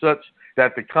business was such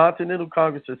that the Continental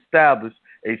Congress established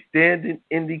a standing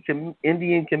Indian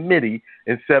committee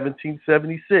in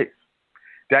 1776.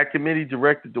 That committee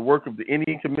directed the work of the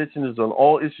Indian commissioners on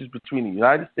all issues between the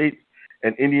United States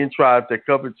and Indian tribes that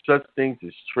covered such things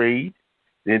as trade,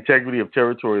 the integrity of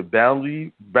territorial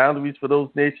boundaries for those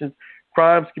nations,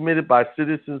 crimes committed by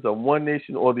citizens of one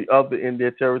nation or the other in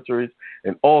their territories,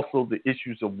 and also the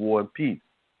issues of war and peace.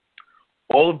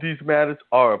 All of these matters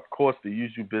are, of course, the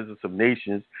usual business of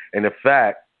nations, and the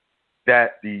fact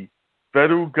that the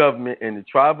federal government and the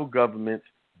tribal governments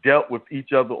dealt with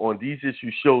each other on these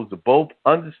issues shows that both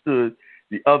understood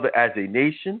the other as a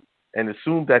nation and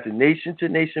assumed that the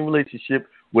nation-to-nation relationship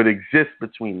would exist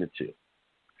between the two.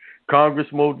 Congress'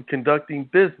 mode of conducting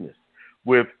business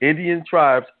with Indian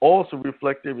tribes also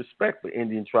reflect their respect for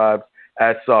Indian tribes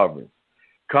as sovereigns.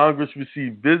 Congress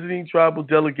received visiting tribal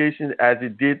delegations as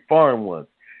it did foreign ones.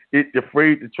 It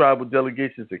defrayed the tribal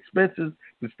delegations' expenses,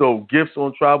 bestowed gifts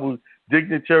on tribal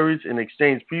dignitaries, and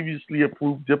exchanged previously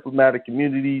approved diplomatic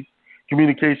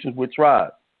communications with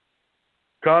tribes.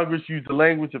 Congress used the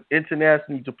language of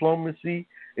international diplomacy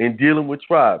in dealing with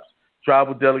tribes.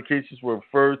 Tribal delegations were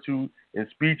referred to in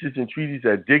speeches and treaties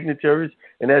as dignitaries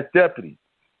and as deputies.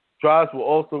 Tribes were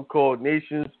also called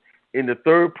nations in the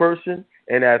third person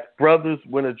and as brothers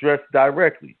when addressed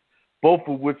directly, both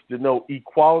of which denote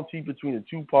equality between the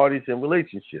two parties in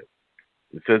relationship.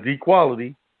 It says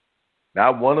equality,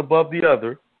 not one above the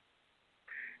other.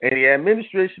 And the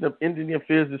administration of Indian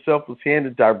affairs itself was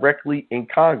handled directly in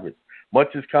Congress, much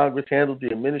as Congress handled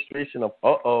the administration of,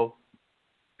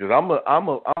 because I'm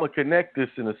gonna connect this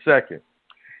in a second.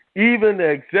 Even the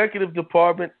executive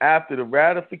department, after the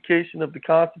ratification of the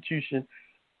Constitution,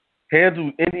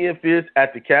 handled Indian affairs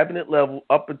at the cabinet level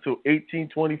up until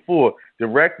 1824,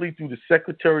 directly through the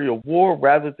Secretary of War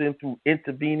rather than through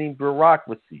intervening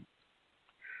bureaucracies.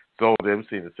 So they were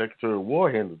saying the Secretary of War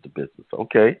handled the business.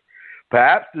 Okay.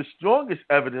 Perhaps the strongest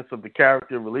evidence of the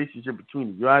character and relationship between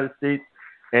the United States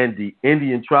and the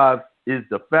Indian tribes is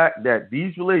the fact that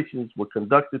these relations were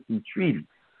conducted through treaties.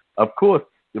 Of course,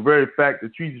 the very fact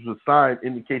that treaties were signed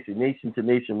indicates a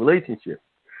nation-to-nation relationship.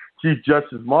 Chief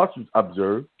Justice Marshall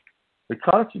observed, the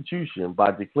Constitution,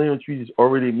 by declaring treaties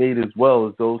already made as well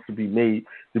as those to be made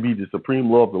to be the supreme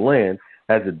law of the land,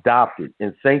 has adopted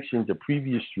and sanctioned the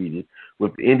previous treaties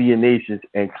with the Indian nations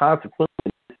and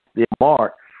consequently their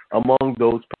mark among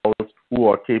those powers who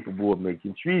are capable of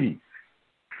making treaties.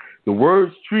 The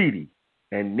words treaty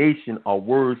and nation are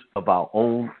words of our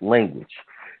own language,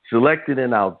 selected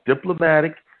in our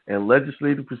diplomatic and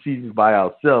legislative procedures by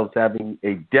ourselves, having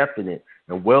a definite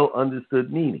and well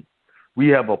understood meaning. We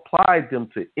have applied them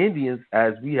to Indians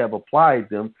as we have applied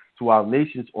them to our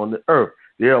nations on the earth.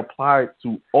 They are applied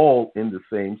to all in the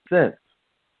same sense.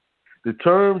 The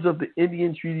terms of the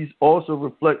Indian treaties also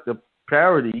reflect the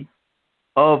parity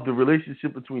of the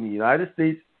relationship between the United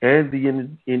States and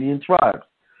the Indian tribes.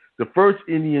 The first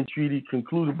Indian treaty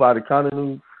concluded by the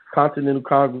Continental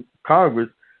Congress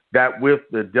that with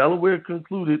the Delaware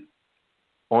concluded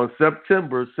on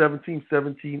September 17,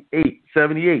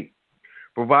 1778,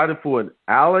 provided for an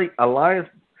alliance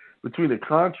between the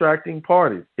contracting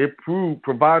parties. It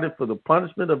provided for the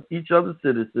punishment of each other's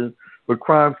citizens for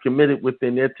crimes committed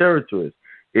within their territories.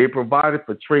 It provided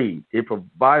for trade. It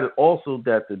provided also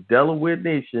that the Delaware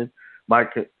nation might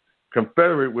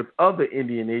confederate with other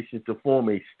Indian nations to form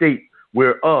a state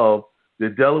whereof the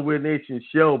Delaware Nation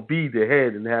shall be the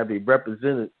head and have a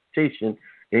representation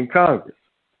in Congress.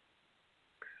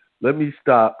 Let me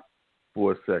stop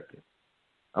for a second.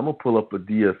 I'm going to pull up a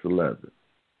DS-11,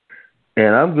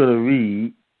 and I'm going to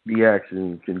read the action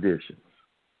and conditions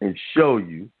and show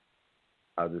you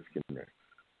how this connects.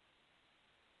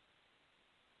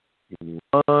 Give me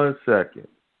 1 second.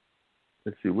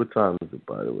 Let's see, what time is it,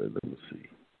 by the way? Let me see.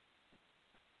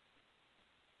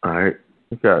 All right,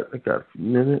 I got a few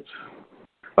minutes.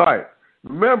 All right,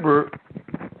 remember,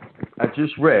 I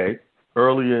just read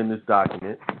earlier in this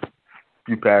document, a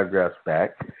few paragraphs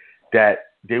back, that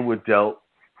they were dealt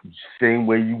the same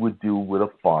way you would do with a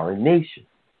foreign nation,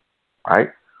 right?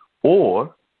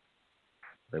 Or,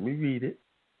 let me read it.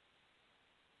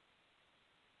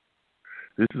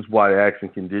 This is why the action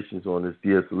conditions on this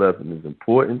DS-11 is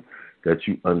important, that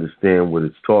you understand what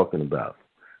it's talking about.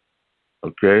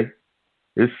 Okay?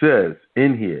 It says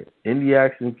in here, in the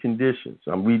action conditions,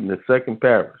 I'm reading the second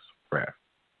paragraph.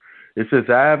 It says,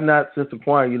 I have not, since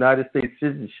acquiring United States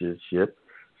citizenship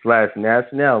 /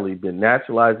 nationality, been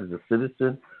naturalized as a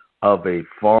citizen of a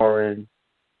foreign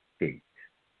state.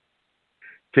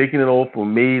 Taking an oath or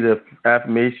made an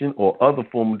affirmation or other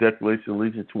form of declaration of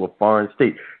allegiance to a foreign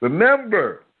state.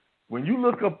 Remember, when you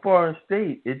look up foreign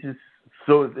state,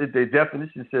 the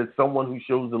definition says someone who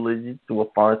shows allegiance to a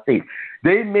foreign state.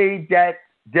 They made that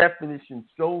definition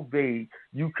so vague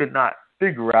you could not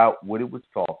figure out what it was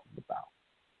talking about.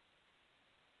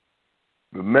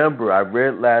 Remember, I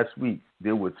read last week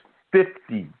there was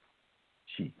 50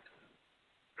 chiefs,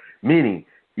 meaning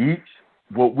each,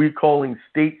 what we're calling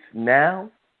states now,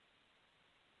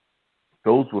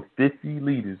 those were 50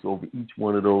 leaders over each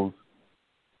one of those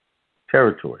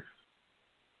territories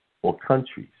or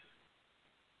countries.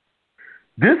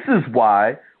 This is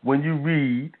why when you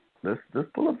read, let's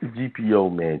pull up the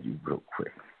GPO manual real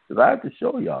quick, because I have to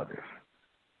show y'all this,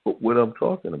 what I'm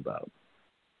talking about.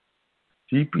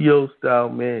 GPO style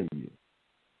manual.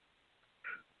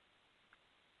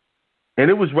 And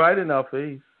it was right in our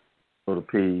face on the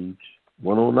page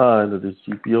 109 of this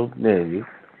GPO manual.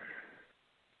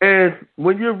 And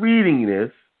when you're reading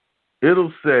this,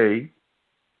 it'll say,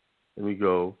 let me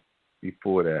go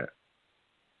before that.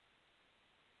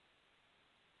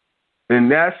 In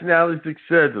Nationalistic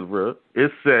Cedula,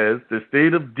 it says the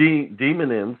state of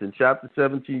demonyms in Chapter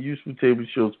 17 useful table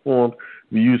shows forms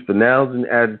we use for nouns and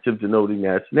adjectives denoting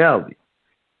nationality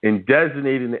and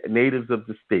designating the natives of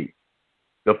the state.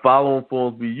 The following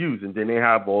forms we use, and then they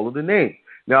have all of the names.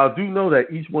 Now, I do know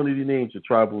that each one of these names are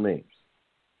tribal names,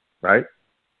 right?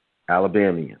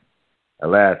 Alabamian,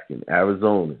 Alaskan,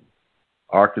 Arizonan,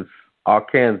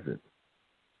 Arkansas,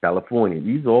 California.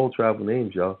 These are all tribal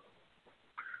names, y'all.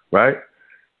 Right?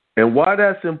 And why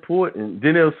that's important,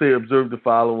 then they'll say observe the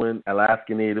following: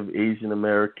 Alaska Native, Asian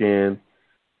American,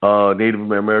 Native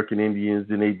American Indians,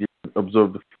 then they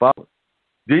observe the following.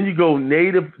 Then you go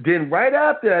Native, then right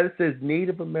after that it says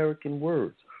Native American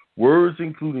words. Words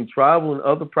including tribal and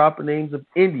other proper names of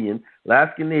Indian,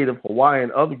 Alaska Native, Hawaiian,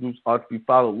 and other groups are to be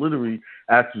followed literally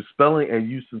as to spelling and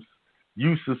use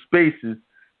of spaces,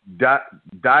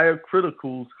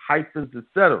 diacriticals, hyphens,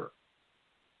 etc.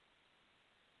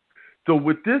 So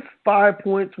what this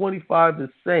 5.25 is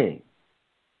saying,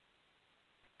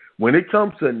 when it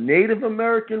comes to Native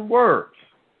American words,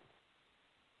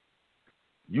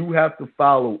 you have to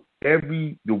follow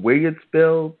the way it's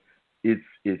spelled, its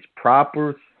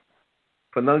proper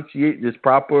pronunciation, its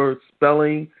proper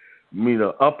spelling,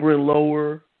 upper and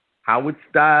lower, how it's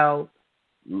styled,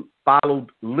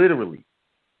 followed literally.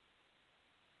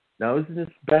 Now, isn't this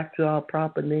back to our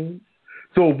proper names?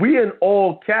 So we in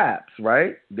all caps,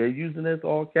 right? They're using this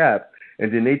all caps,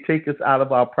 and then they take us out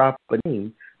of our proper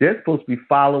name. They're supposed to be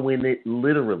following it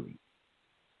literally.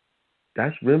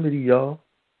 That's remedy, y'all.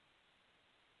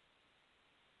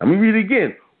 Let me read it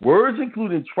again. Words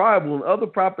including tribal and other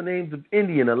proper names of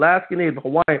Indian, Alaska Native,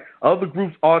 Hawaiian, other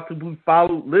groups are to be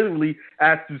followed literally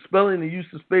as to spelling and use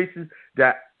of spaces,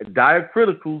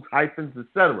 diacriticals, hyphens,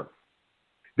 etc.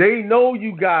 They know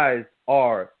you guys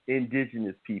are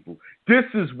indigenous people. This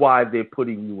is why they're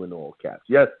putting you in all caps.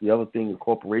 Yes, the other thing,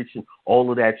 incorporation, all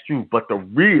of that's true, but the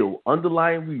real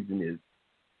underlying reason is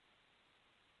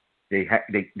they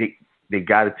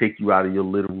got to take you out of your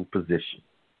literal position.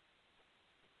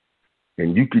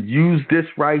 And you could use this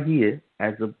right here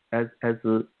as a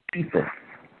defense,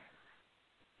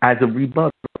 as a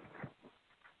rebuttal.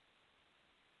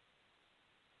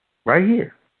 Right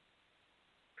here.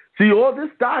 See, all this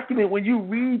document, when you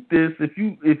read this, if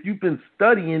you've been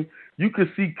studying, you can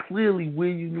see clearly where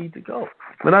you need to go.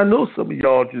 But I know some of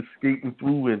y'all just skating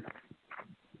through, and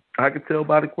I can tell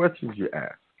by the questions you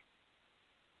ask.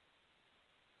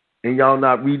 and y'all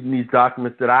not reading these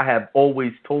documents that I have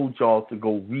always told y'all to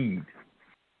go read.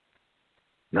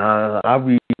 Nah, I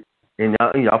read and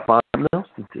y'all find something else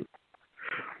to do.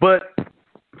 But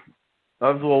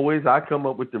as always, I come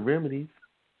up with the remedies.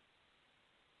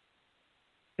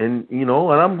 And, and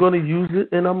I'm going to use it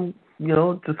and I'm,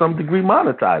 to some degree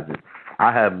monetize it.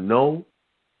 I have no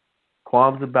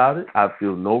qualms about it. I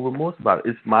feel no remorse about it.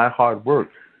 It's my hard work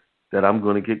that I'm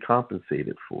going to get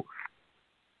compensated for.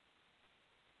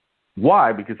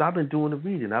 Why? Because I've been doing the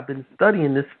reading. I've been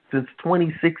studying this since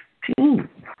 2016.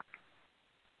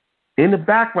 In the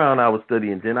background, I was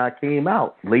studying. Then I came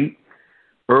out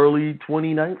early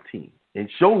 2019 and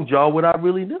showed y'all what I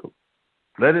really knew.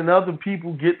 Letting other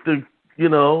people get the,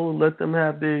 let them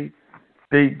have their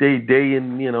day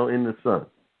in, in the sun.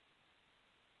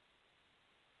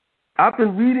 I've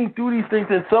been reading through these things,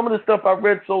 and some of the stuff I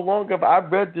read so long ago,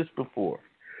 I've read this before.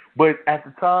 But at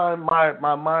the time,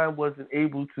 my mind wasn't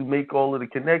able to make all of the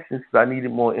connections because I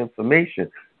needed more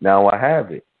information. Now I have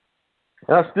it.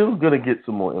 And I'm still going to get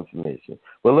some more information.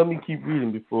 But let me keep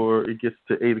reading before it gets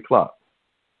to 8 o'clock.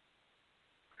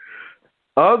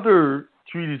 Other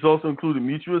treaties also included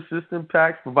mutual assistance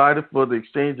pacts provided for the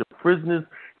exchange of prisoners,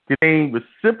 contained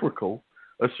reciprocal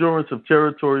assurance of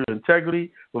territorial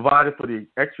integrity, provided for the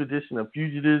extradition of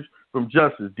fugitives from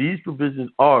justice. These provisions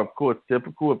are, of course,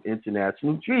 typical of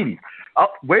international treaties.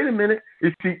 Wait a minute.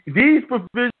 These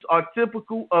provisions are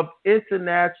typical of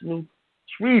international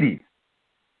treaties.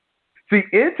 See,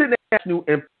 international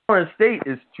and foreign state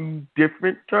is two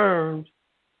different terms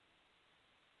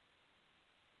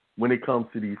when it comes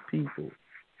to these people.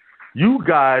 You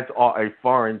guys are a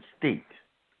foreign state,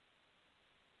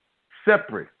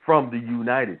 separate from the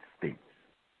United States.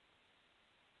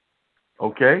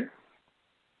 Okay?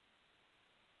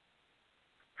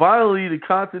 Finally, the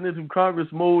Continental Congress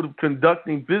mode of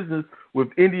conducting business with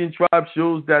Indian tribes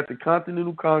shows that the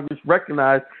Continental Congress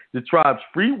recognized the tribe's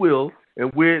free will, and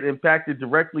where it impacted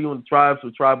directly on the tribes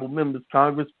or tribal members,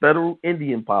 Congress' federal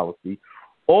Indian policy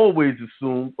always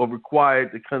assumed or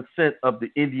required the consent of the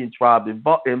Indian tribe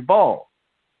involved.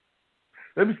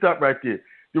 Let me stop right there.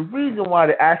 The reason why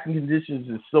the asking conditions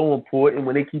is so important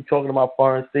when they keep talking about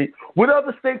foreign state, what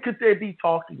other state could they be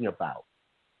talking about?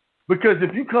 Because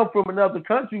if you come from another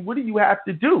country, what do you have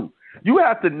to do? You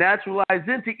have to naturalize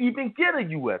in to even get a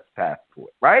U.S.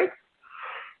 passport, right?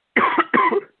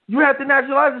 You have to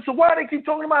naturalize it. So why do they keep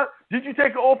talking about, did you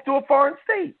take it off to a foreign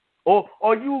state? Or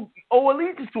you owe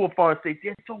allegiance to a foreign state?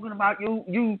 They're talking about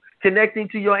you connecting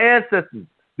to your ancestors.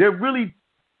 They're really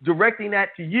directing that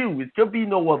to you. It could be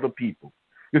no other people.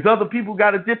 Because other people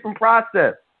got a different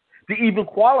process to even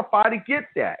qualify to get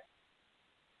that.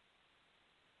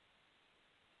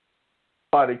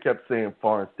 Why they kept saying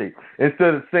foreign state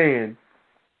instead of saying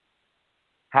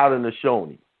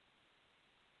Haudenosaunee,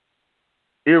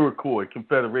 Iroquois,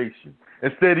 Confederation.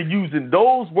 Instead of using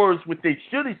those words, what they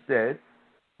should have said,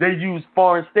 they use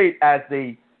foreign state as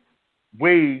a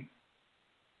way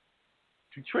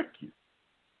to trick you.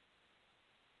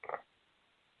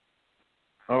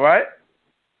 All right?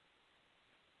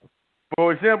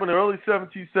 For example, in the early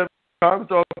 1770s, Congress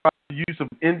authorized the use of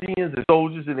Indians as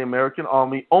soldiers in the American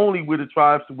Army only where the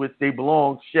tribes to which they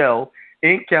belong shall,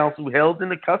 in council held in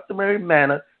the customary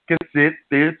manner, consent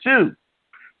thereto.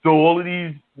 So all of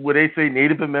these, where they say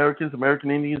Native Americans,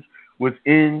 American Indians, was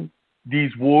in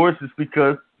these wars is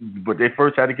because, but they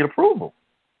first had to get approval.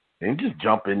 They didn't just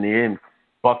jump in there and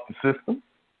buck the system.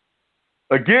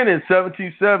 Again, in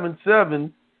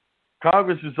 1777,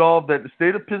 Congress resolved that the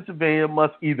state of Pennsylvania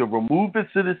must either remove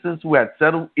its citizens who had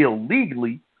settled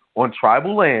illegally on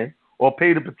tribal land or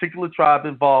pay the particular tribe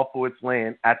involved for its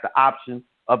land at the option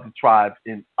of the tribes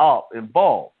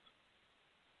involved.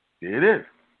 There it is.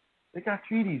 They got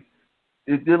treaties.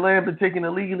 If their land been taken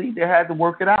illegally, they had to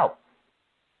work it out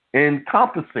and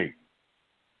compensate.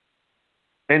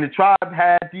 And the tribe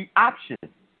had the option.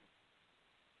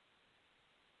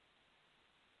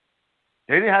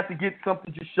 They didn't have to get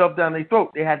something just shoved down their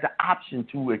throat. They had the option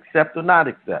to accept or not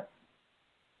accept,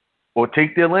 or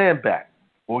take their land back,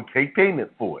 or take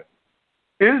payment for it.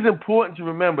 It is important to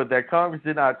remember that Congress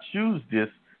did not choose this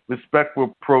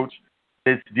respectful approach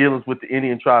in its dealings with the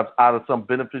Indian tribes out of some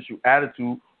beneficial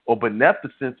attitude or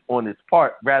beneficence on its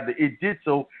part. Rather, it did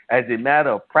so as a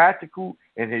matter of practical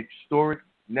and historic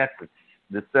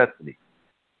necessity.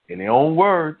 In their own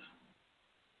words,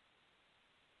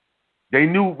 they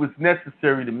knew it was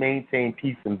necessary to maintain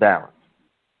peace and balance.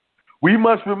 We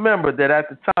must remember that at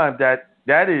the time,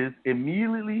 that is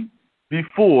immediately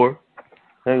before,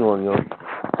 hang on, yo.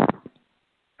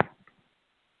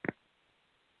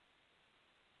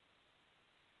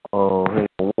 Oh, hang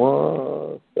on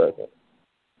 1 second.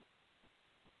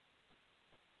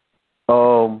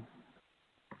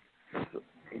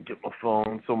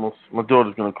 almost, my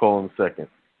daughter's going to call in a second.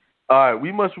 All right,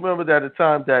 we must remember that at the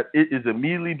time that it is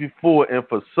immediately before and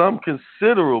for some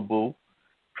considerable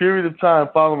period of time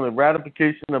following the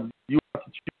ratification of the U.S.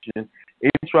 Constitution,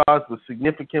 Indian tribes were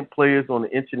significant players on the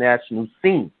international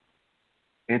scene.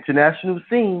 International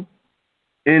scene.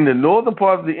 In the northern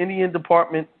part of the Indian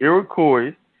Department,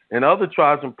 Iroquois and other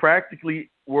tribes had practically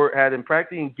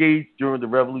engaged during the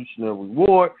Revolutionary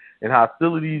War and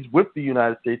hostilities with the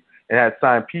United States and had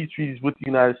signed peace treaties with the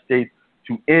United States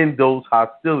to end those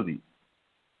hostilities.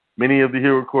 Many of the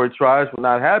Iroquois tribes were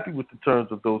not happy with the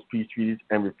terms of those peace treaties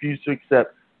and refused to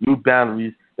accept new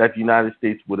boundaries that the United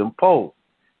States would impose.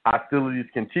 Hostilities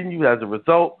continued as a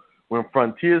result. When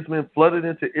frontiersmen flooded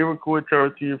into Iroquois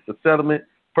territory for settlement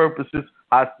purposes,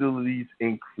 hostilities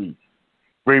increased.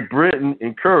 Great Britain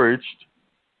encouraged.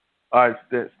 All right,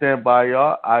 stand by,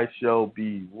 y'all. I shall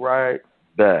be right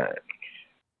back.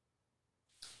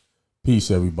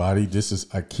 Peace, everybody. This is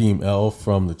Akeem L.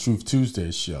 from the Truth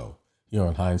Tuesday show here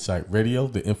on Hindsight Radio,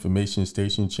 the information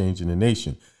station changing the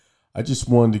nation. I just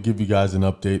wanted to give you guys an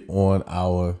update on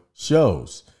our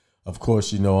shows. Of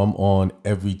course, you know I'm on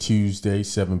every Tuesday,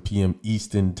 7 p.m.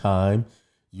 Eastern Time.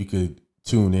 You could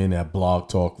tune in at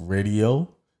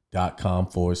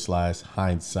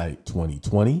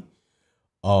blogtalkradio.com/hindsight2020.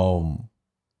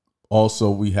 Also,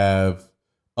 we have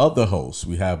other hosts.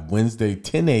 We have Wednesday,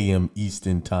 10 a.m.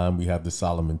 Eastern Time. We have the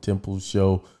Solomon Temple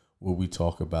Show where we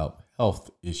talk about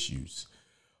health issues.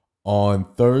 On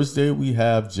Thursday, we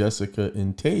have Jessica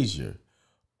and Tasia.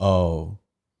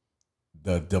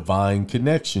 The Divine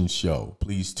Connection Show.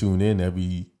 Please tune in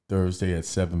every Thursday at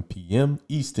 7 p.m.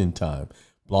 Eastern Time.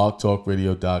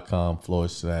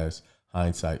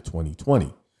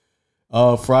 blogtalkradio.com/hindsight2020.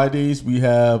 Fridays, we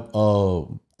have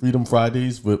Freedom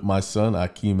Fridays with my son,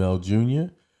 Akeem L. Jr.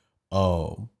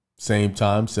 Same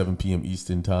time, 7 p.m.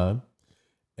 Eastern Time.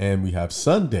 And we have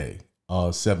Sunday,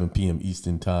 7 p.m.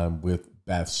 Eastern Time with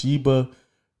Bathsheba,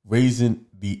 Raising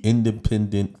the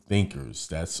Independent Thinkers.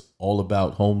 That's all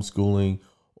about homeschooling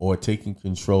or taking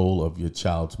control of your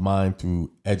child's mind through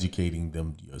educating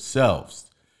them yourselves.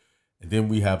 And then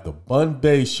we have the Bun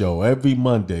Bay Show every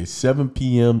Monday, 7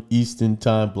 p.m. Eastern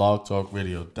Time,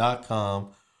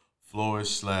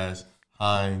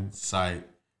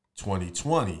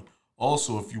 blogtalkradio.com/hindsight2020.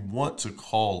 Also, if you want to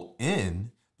call in,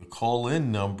 the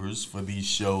call-in numbers for these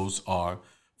shows are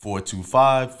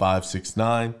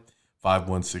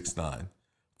 425-569-5169,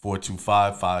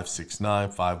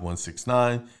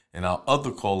 425-569-5169, and our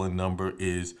other call-in number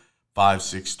is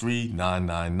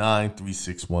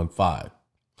 563-999-3615.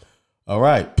 All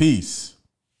right, peace.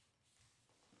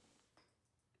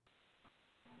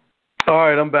 All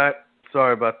right, I'm back.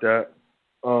 Sorry about that.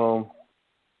 All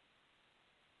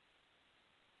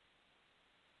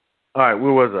right,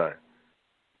 where was I?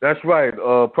 That's right.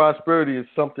 Prosperity is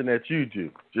something that you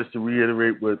do, just to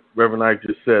reiterate what Reverend Ike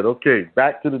just said. Okay,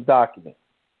 back to the document.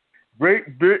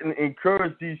 Great Britain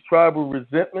encouraged these tribal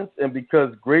resentments, and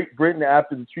because Great Britain,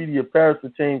 after the Treaty of Paris,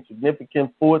 attained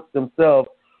significant forts themselves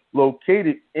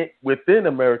located within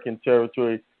American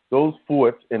territory, those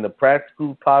forts and the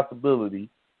practical possibility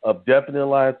of definite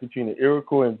alliance between the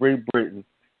Iroquois and Great Britain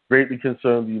greatly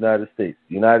concerned the United States.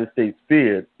 The United States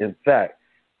feared, in fact,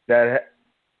 that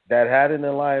had an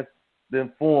alliance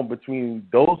been formed between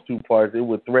those two parties, it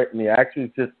would threaten the actual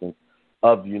existence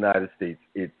of the United States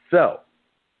itself.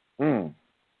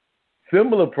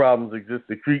 Similar problems exist.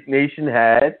 The Creek Nation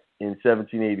had, in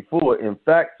 1784, in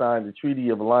fact, signed a treaty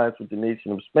of alliance with the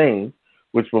nation of Spain,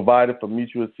 which provided for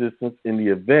mutual assistance in the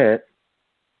event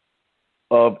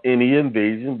of any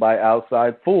invasion by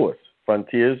outside force.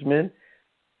 Frontiersmen,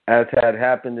 as had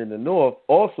happened in the north,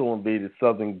 also invaded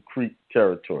southern Creek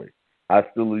territory.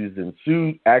 Hostilities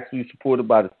ensued, actually supported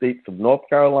by the states of North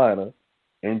Carolina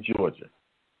and Georgia.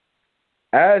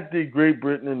 As did Great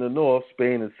Britain in the north,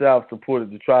 Spain and South supported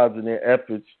the tribes in their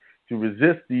efforts to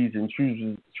resist these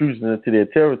intrusions into their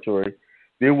territory.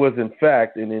 There was, in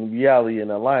fact, and in reality,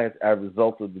 an alliance as a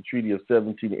result of the Treaty of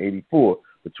 1784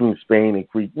 between Spain and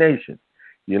Creek Nation.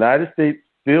 The United States,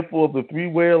 fearful of the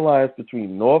three-way alliance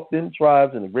between northern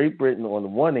tribes and Great Britain on the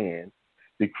one hand,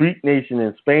 the Creek Nation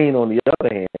and Spain on the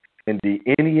other hand, and the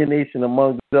Indian Nation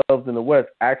among themselves in the West,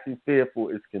 actually feared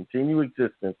for its continued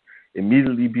existence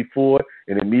immediately before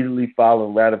and immediately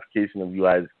following ratification of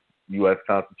the U.S.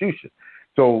 Constitution.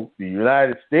 So the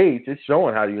United States is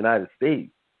showing how the United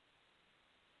States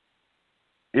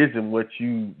isn't what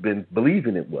you've been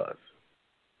believing it was.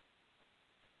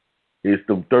 It's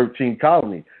the 13th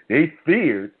colony. They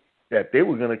feared that they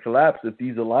were going to collapse if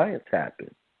these alliances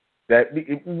happened.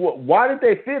 Why did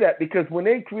they fear that? Because when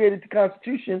they created the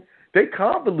Constitution, they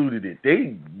convoluted it.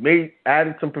 They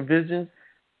added some provisions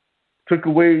took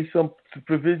away some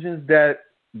provisions that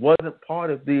wasn't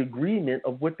part of the agreement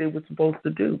of what they were supposed to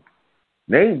do,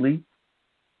 namely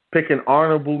picking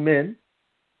honorable men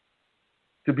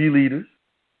to be leaders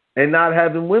and not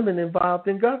having women involved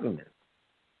in government.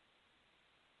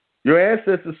 Your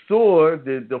ancestors saw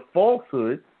the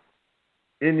falsehood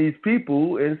in these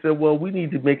people and said, well, we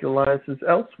need to make alliances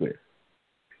elsewhere.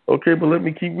 Okay, but let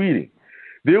me keep reading.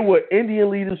 There were Indian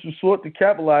leaders who sought to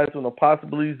capitalize on the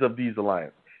possibilities of these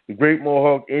alliances. The great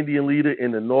Mohawk Indian leader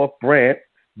in the North, Brant,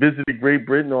 visited Great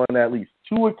Britain on at least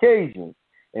 2 occasions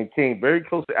and came very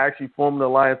close to actually forming an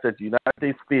alliance that the United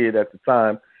States feared at the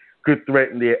time could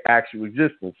threaten their actual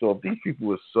existence. So if these people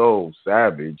were so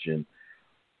savage and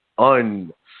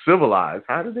uncivilized,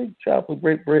 how did they travel to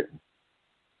Great Britain?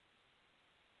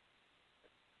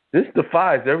 This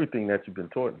defies everything that you've been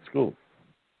taught in school.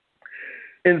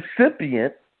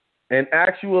 Incipient and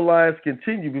actual alliance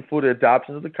continued before the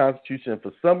adoption of the Constitution and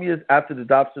for some years after the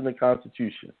adoption of the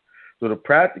Constitution. So the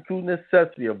practical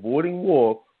necessity of avoiding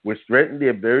war, which threatened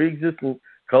their very existence,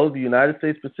 colored the United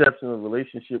States' perception of the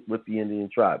relationship with the Indian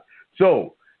tribe.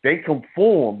 So they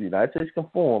conformed, the United States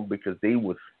conformed because they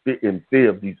were in fear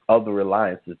of these other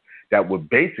alliances that would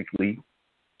basically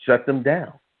shut them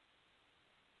down.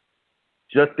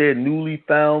 Shut their newly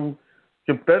found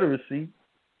confederacy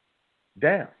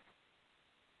down.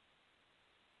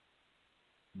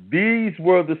 These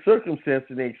were the circumstances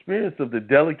and the experience of the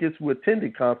delegates who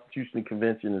attended Constitutional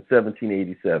Convention in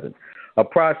 1787.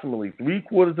 Approximately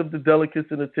 3/4 of the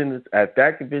delegates in attendance at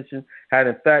that convention had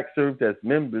in fact served as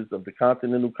members of the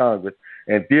Continental Congress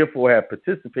and therefore had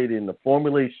participated in the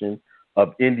formulation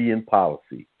of Indian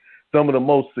policy. Some of the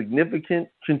most significant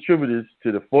contributors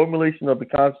to the formulation of the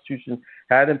Constitution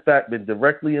had in fact been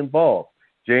directly involved.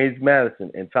 James Madison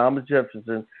and Thomas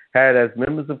Jefferson had, as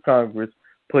members of Congress,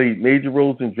 played major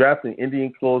roles in drafting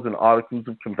Indian clause and Articles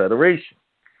of Confederation.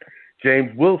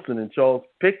 James Wilson and Charles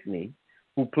Pinckney,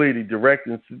 who played a direct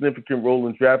and significant role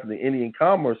in drafting the Indian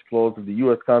Commerce Clause of the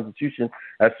U.S. Constitution,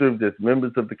 have served as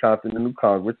members of the Continental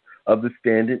Congress of the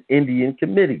Standing Indian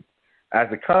Committee.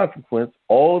 As a consequence,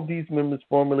 all of these members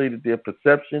formulated their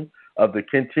perception of the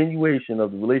continuation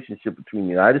of the relationship between the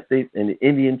United States and the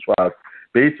Indian tribes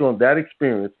based on that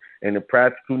experience and the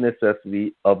practical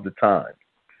necessity of the time.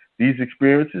 These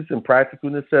experiences and practical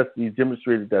necessities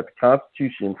demonstrated that the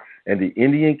Constitution and the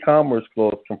Indian Commerce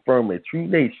Clause confirm a true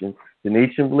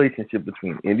nation-to-nation relationship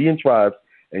between Indian tribes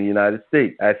and the United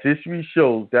States. As history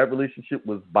shows, that relationship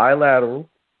was bilateral,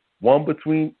 one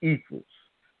between equals.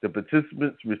 The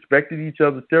participants respected each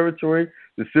other's territory,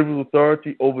 the civil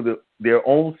authority over their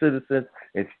own citizens,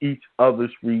 and each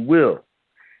other's free will.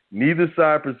 Neither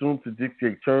side presumed to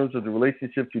dictate terms of the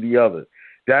relationship to the other.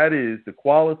 That is, the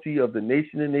quality of the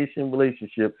nation-to-nation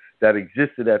relationship that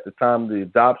existed at the time of the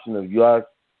adoption of U.S.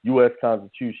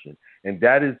 Constitution. And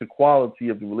that is the quality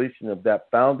of the relation of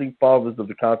that founding fathers of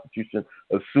the Constitution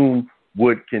assumed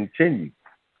would continue.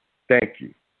 Thank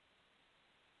you.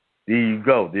 There you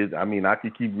go. I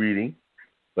could keep reading,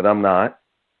 but I'm not.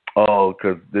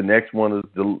 Because the next one is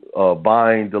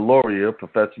Byne Deloria,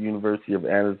 Professor, University of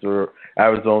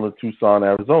Arizona, Tucson,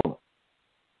 Arizona.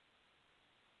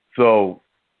 So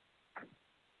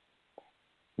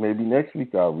maybe next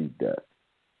week I'll read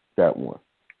that one.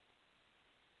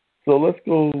 So let's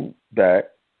go back.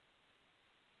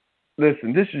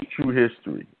 Listen, this is true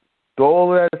history. Throw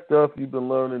all that stuff you've been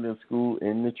learning in school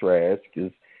in the trash,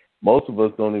 because most of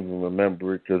us don't even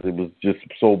remember it because it was just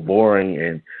so boring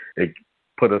and it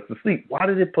put us to sleep. Why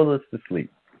did it put us to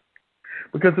sleep?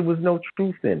 Because there was no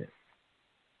truth in it.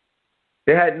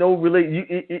 They had no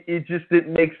it just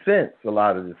didn't make sense, a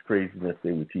lot of this craziness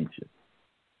they were teaching.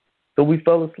 So we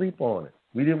fell asleep on it.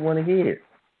 We didn't want to hear it.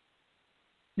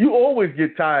 You always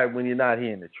get tired when you're not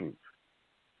hearing the truth.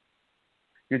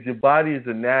 Because your body has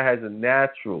a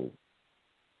natural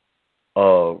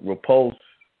repulse.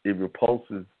 It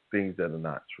repulses things that are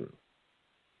not true.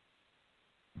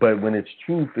 But when it's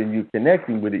truth and you're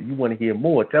connecting with it, you want to hear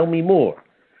more. Tell me more.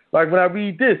 Like when I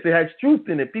read this, it has truth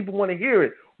in it. People want to hear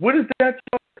it. What is that?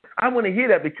 I want to hear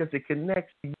that because it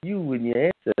connects to you and your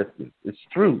ancestors. It's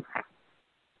true.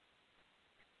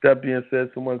 That being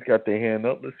said, someone's got their hand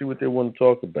up. Let's see what they want to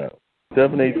talk about.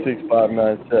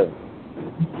 786-597.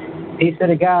 Peace to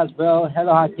the guys, bro.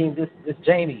 Hello, Hakeem. This is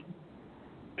Jamie.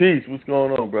 Peace. What's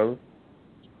going on, brother?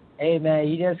 Hey, man,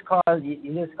 you just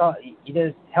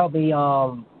helped me.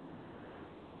 I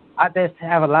just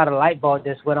have a lot of light bulbs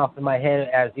just went off in my head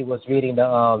as he was reading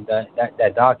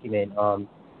that document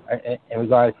in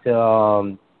regards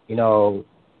to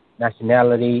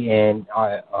nationality and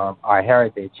our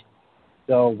heritage.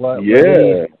 So what?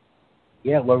 Yeah.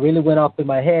 Yeah, what really went off in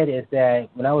my head is that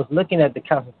when I was looking at the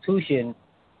Constitution,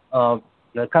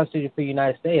 the Constitution for the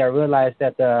United States, I realized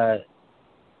that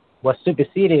what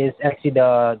superseded is actually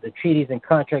the treaties and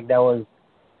contract that was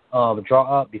drawn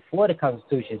up before the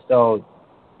Constitution. So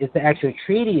it's the actual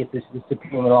treaty is the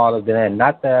supreme law of the land,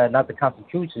 not the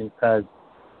Constitution, because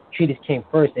treaties came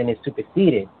first and it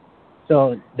superseded.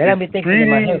 So that got me thinking in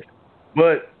my head.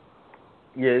 But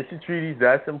yeah, it's the treaties.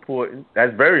 That's important.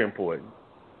 That's very important.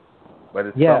 But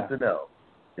it's something else.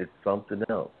 It's something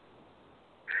else.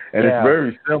 And it's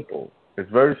very simple. It's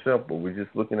very simple. We're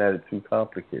just looking at it too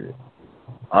complicated.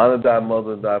 Honor thy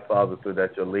mother and thy father so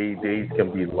that your late days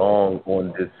can be long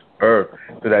on this earth,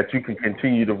 so that you can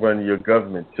continue to run your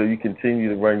government, so you continue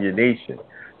to run your nation.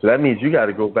 So that means you got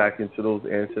to go back into those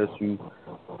ancestral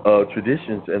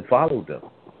traditions and follow them.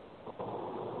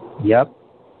 Yep.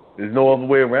 There's no other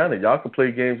way around it. Y'all can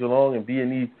play games along and be in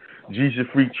these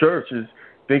Jesus-freak churches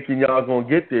thinking y'all going to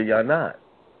get there. Y'all not.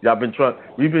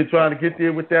 We've been trying to get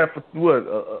there with that for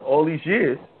all these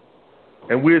years.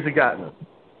 And where's it gotten us?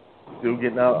 Still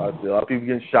getting out. A lot of people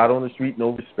getting shot on the street, no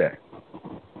respect.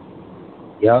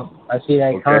 Yep, I see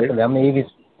that constantly. I'm even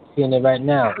seeing it right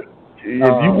now.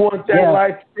 If you want that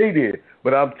life, stay there.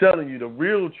 But I'm telling you, the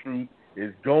real truth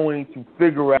is going to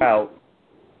figure out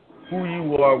who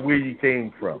you are, where you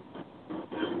came from,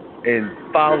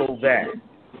 and follow that.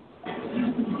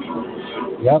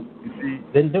 Yep. You see,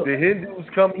 the Hindus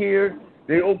come here,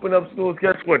 they open up stores.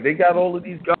 Guess what? They got all of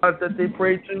these gods that they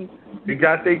pray to. They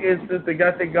got their incense. They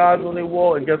got their gods on their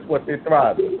wall, and guess what? They're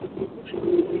thriving.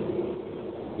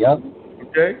 Yep.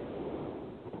 Okay.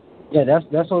 Yeah,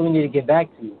 that's what we need to get back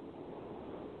to.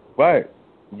 Right.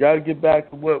 You got to get back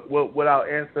to what our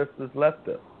ancestors left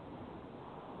us.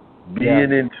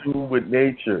 Being in tune with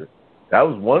nature. That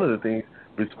was one of the things.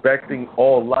 Respecting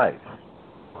all life,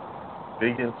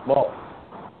 big and small.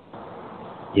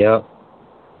 Yep.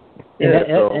 Yeah.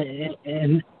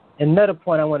 And another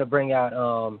point I want to bring out,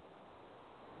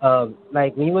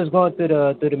 like when you was going through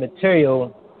the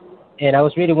material, and I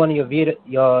was reading one of your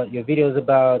videos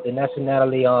about the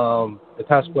nationality, the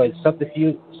passport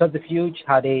subterfuge,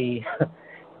 how they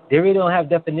really don't have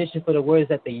definition for the words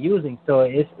that they're using, so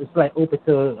it's like open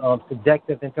to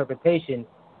subjective interpretation.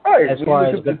 Right. As far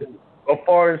as a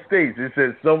foreign state, it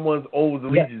says someone's owes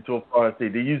allegiance to a foreign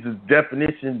state. They use the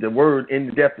definition, the word in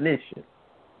the definition.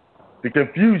 The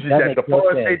confusion that the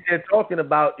foreign state they're talking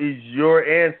about is your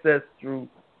ancestral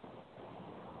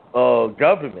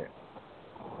government.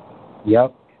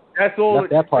 Yep. That's all.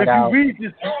 That part out. Read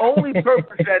this, the only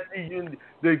purpose that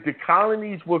the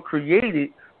colonies were created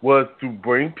was to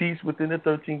bring peace within the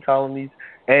 13 colonies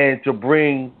and to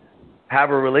have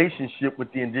a relationship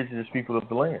with the indigenous people of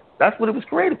the land. That's what it was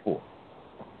created for.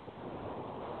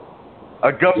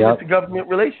 A government-to-government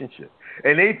relationship.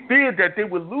 And they feared that they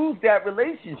would lose that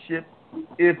relationship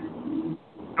if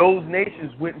those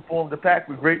nations went and formed a pact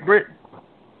with Great Britain.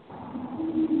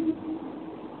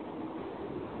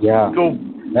 Yeah. So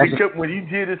when you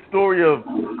hear this story of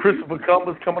Christopher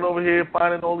Columbus coming over here,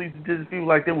 finding all these indigenous people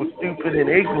like they were stupid and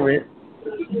ignorant,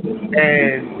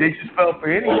 and they just fell for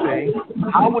anything,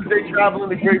 how was they traveling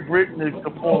to Great Britain to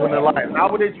form an alliance?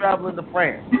 How were they traveling to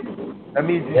France? That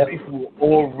means these people were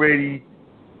already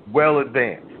well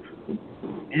advanced,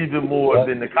 even more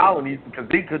than the colonies, because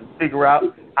they couldn't figure out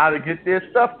how to get their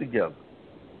stuff together.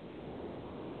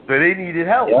 So they needed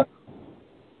help. Yep.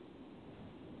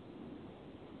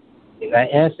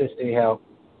 That ancestry help.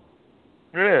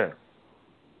 Yeah.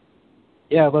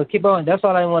 Yeah, but keep on. That's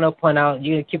all I want to point out.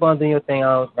 You keep on doing your thing.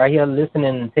 Right here, listening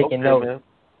and taking notes. Man.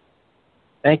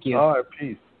 Thank you. All right,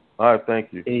 peace. All right,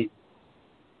 thank you. Peace.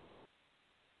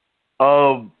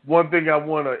 One thing I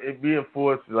want to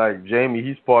reinforce, like Jamie,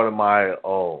 he's part of my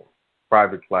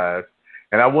private class,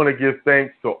 and I want to give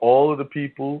thanks to all of the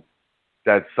people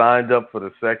that signed up for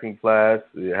the second class.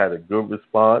 They had a good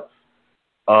response.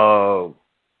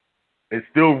 There's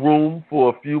still room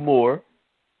for a few more.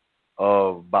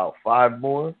 About 5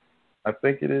 more, I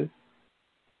think it is.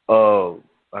 I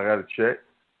got to check.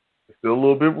 There's still a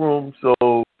little bit of room.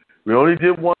 So we only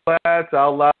did one class. I'll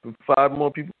allow 5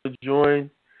 more people to join.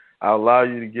 I'll allow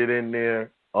you to get in there.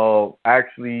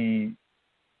 Actually,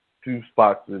 2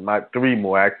 spots. 3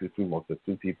 more. Actually, 2 more because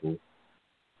 2 people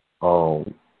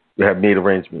they have made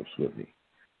arrangements with me.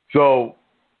 So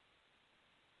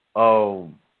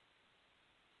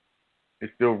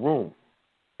there's still room.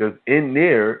 Because in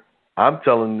there, I'm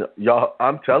telling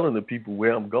the people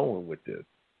where I'm going with this.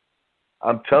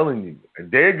 I'm telling you. And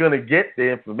they're going to get the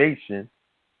information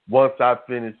once I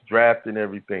finish drafting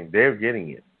everything. They're getting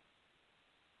it.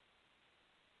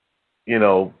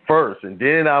 first, and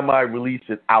then I might release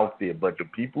it out there. But the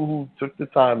people who took the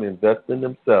time to invest in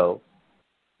themselves,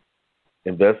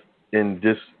 invest in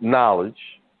this knowledge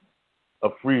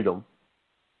of freedom,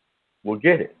 will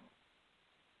get it.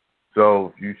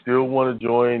 So if you still want to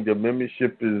join, the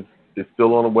membership is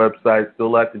still on the website,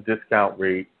 still at the discount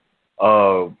rate.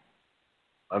 I'm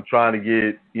trying to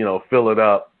get, fill it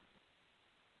up.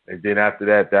 And then after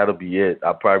that, that'll be it.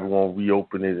 I probably won't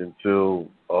reopen it until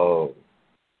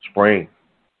spring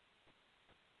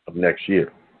of next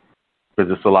year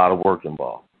because it's a lot of work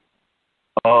involved.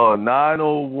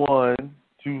 901-265.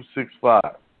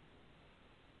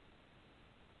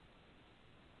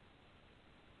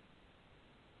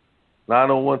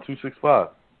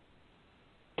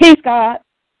 Peace, God.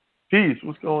 Peace.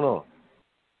 What's going on?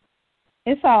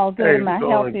 It's all good. Hey, My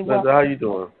healthy one. How you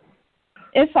doing?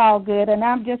 It's all good, and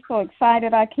I'm just so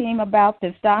excited I came about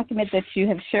this document that you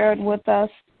have shared with us.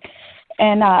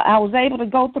 And I was able to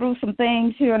go through some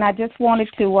things here, and I just wanted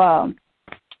to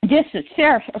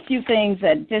share a few things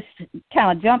that just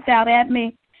kind of jumped out at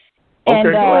me. And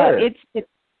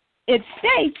it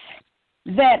states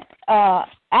that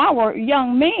our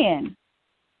young men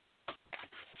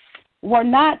were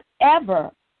not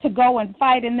ever to go and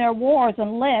fight in their wars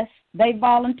unless they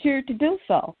volunteered to do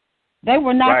so. They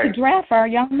were not to draft our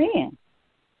young men.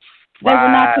 They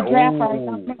were not to draft our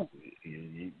young men.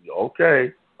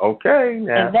 Okay.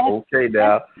 Now.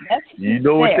 That's you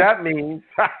know what that means.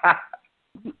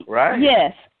 Right?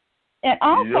 Yes. And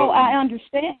also I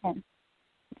understand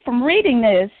from reading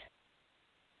this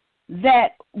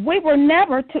that we were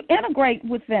never to integrate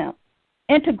with them.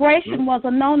 Integration was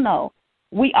a no-no.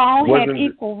 We all had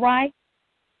equal rights.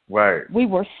 Right. We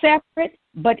were separate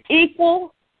but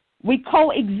equal. We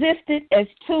coexisted as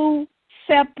two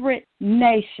separate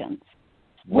nations.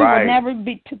 We would never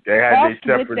be to They had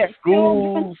their separate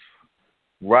schools.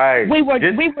 Children. Right. We were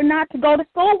not to go to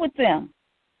school with them.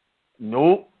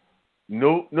 Nope.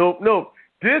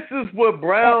 This is what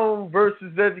Brown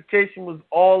versus education was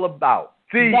all about.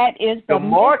 See, that is the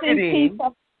marketing piece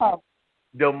of puzzle.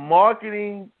 The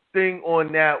marketing thing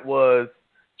on that was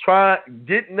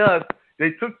getting us.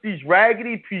 They took these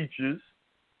raggedy preachers,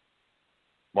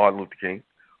 Martin Luther King.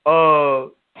 I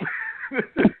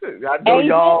know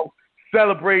y'all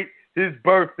celebrate his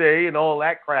birthday and all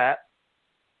that crap.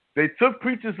 They took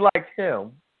preachers like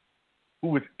him, who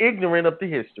was ignorant of the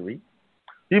history.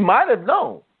 He might have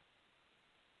known.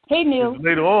 He knew.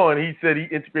 Later on, he said he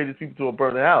integrated people to a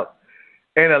burning house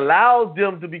and allowed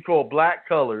them to be called black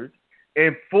colored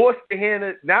and forced the hand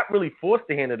of, not really forced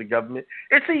the hand of the government.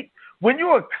 And see, when you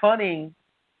are playing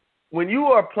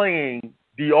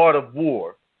the art of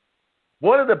war,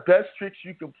 one of the best tricks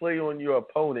you can play on your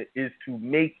opponent is to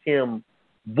make him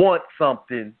want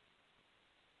something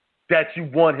that you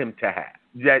want him to have.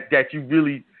 That you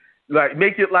really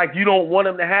make it like you don't want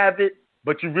him to have it,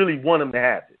 but you really want him to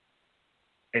have it.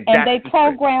 And they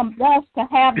programmed us to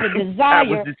have the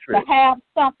desire to have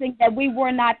something that we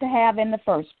were not to have in the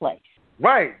first place.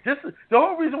 Right. This is the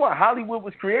whole reason why Hollywood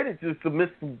was created, to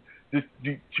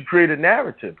create a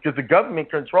narrative, because the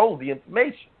government controls the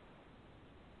information.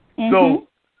 Mm-hmm.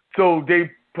 So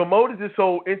they promoted this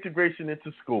whole integration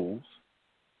into schools.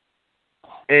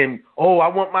 And, I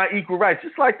want my equal rights.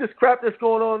 Just like this crap that's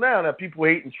going on now. That people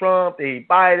hating Trump, they hate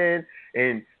Biden,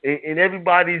 and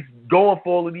everybody's going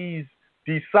for all of these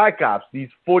psychops, these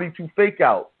 42 fake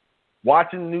outs,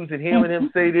 watching the news and hearing him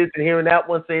say this and hearing that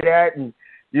one say that. And,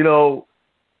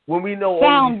 when we know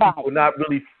all these people are not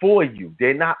really for you,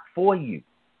 they're not for you.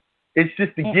 It's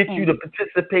just to get you to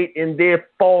participate in their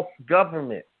false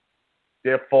government,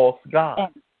 their false God.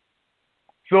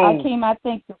 So, Akeem, I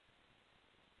think.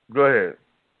 Go ahead.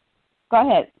 Go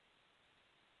ahead.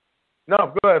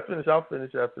 No, go ahead. Finish. I'll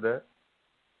finish after that.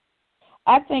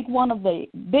 I think one of the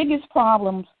biggest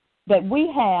problems that we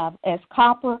have as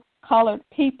copper-colored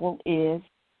people is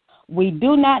we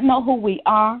do not know who we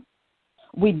are.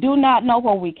 We do not know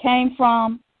where we came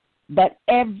from, but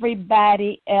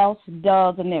everybody else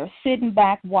does, and they're sitting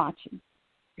back watching.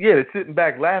 Yeah, they're sitting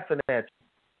back laughing at you.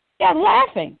 Yeah,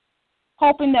 laughing,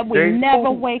 hoping that we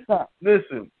never wake up.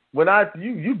 Listen, when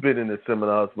you've been in the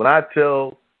seminars, when I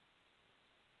tell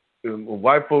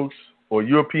white folks or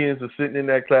Europeans are sitting in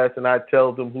that class and I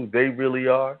tell them who they really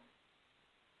are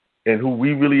and who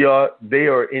we really are, they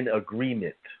are in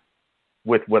agreement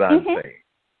with what I'm saying.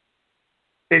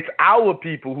 It's our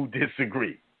people who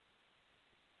disagree.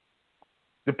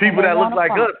 The people that look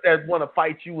like us that want to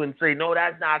fight you and say, no,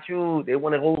 that's not you. They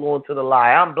want to hold on to the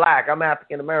lie. I'm black. I'm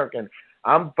African American.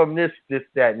 I'm from this, that,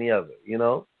 and the other,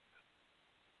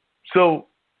 So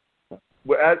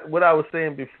what I was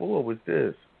saying before was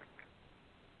this.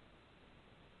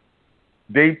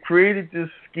 they created this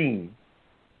scheme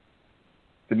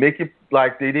to make it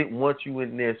like they didn't want you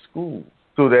in their schools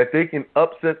so that they can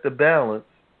upset the balance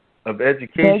of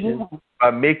education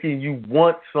by making you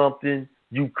want something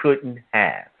you couldn't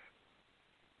have.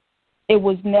 It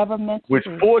was never meant to which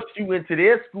be. forced you into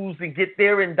their schools and get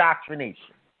their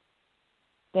indoctrination.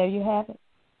 There you have it.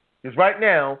 Because right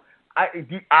now,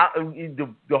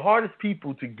 the hardest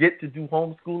people to get to do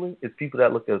homeschooling is people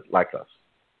that look like us.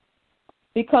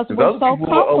 Because we're other so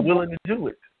people comfortable. are willing to do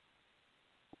it.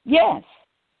 Yes.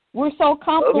 We're so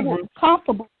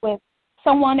comfortable with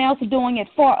someone else doing it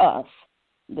for us.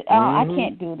 I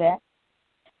can't do that.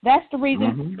 That's the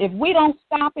reason. If we don't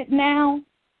stop it now,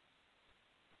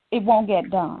 it won't get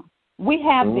done. We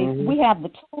have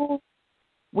the tools,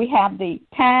 we have the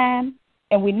time,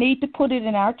 and we need to put it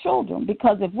in our children,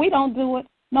 because if we don't do it,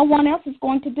 no one else is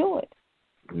going to do it.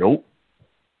 Nope.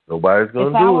 Nobody's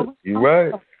going to do it. You're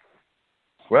right.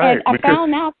 Right. And I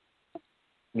found out.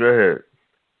 Go ahead.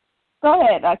 Go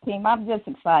ahead, Akeem. I'm just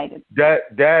excited.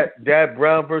 That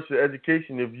Brown versus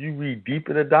Education, if you read deep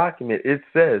in the document, it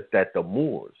says that the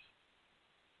Moors,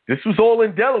 this was all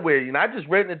in Delaware, and I just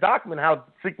read in the document how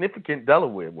significant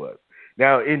Delaware was.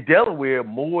 Now, in Delaware,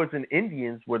 Moors and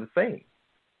Indians were the same.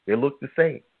 They looked the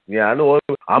same. Yeah, I know.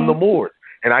 I'm the Moors,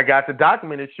 and I got the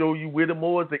document to show you where the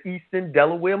Moors, the Eastern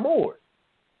Delaware Moors,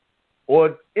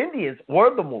 or Indians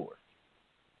were the Moors.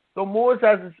 So Moors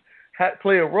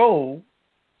play a role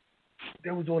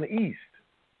that was on the East,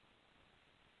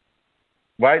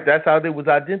 right? That's how they was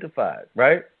identified,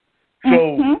 right?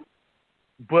 So,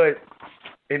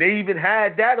 and they even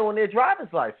had that on their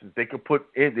driver's license. They could put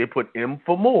M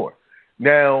for Moor.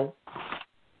 Now,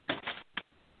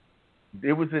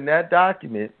 it was in that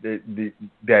document that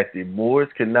the Moors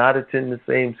could not attend the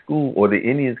same school, or the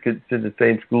Indians could attend the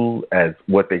same school as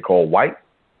what they call white.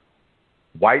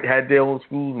 White had their own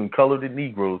schools, and colored and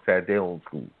Negroes had their own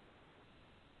schools.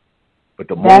 But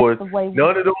the Moors,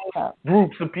 none of those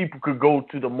groups of people could go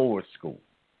to the Moors school.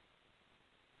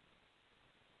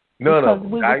 None of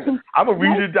them. I'm going to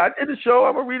read it. I did a show.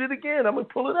 I'm going to read it again. I'm going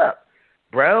to pull it up.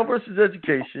 Brown versus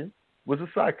Education was a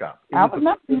psyop.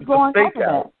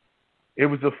 It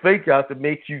was a fake out to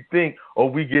make you think, oh,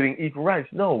 we're getting equal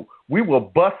rights. No, we were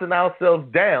busting ourselves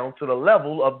down to the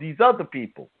level of these other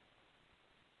people.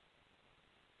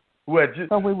 Who had just,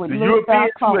 the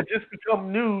Europeans who had just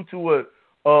become new to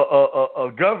a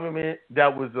government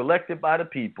that was elected by the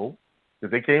people,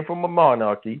 because they came from a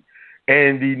monarchy,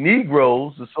 and the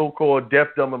Negroes, the so-called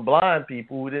deaf, dumb, and blind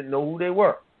people who didn't know who they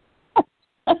were.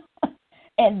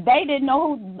 And they didn't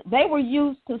know who they were.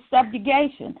 Used to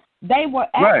subjugation. They were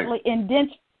actually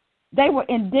indentured. They were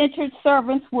indentured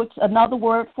servants, which another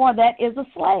word for that is a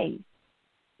slave.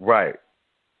 Right.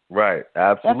 Absolutely.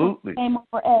 That's what came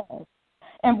over as.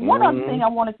 And one other thing I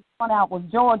wanted to point out was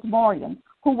George Morgan,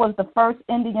 who was the first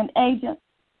Indian agent.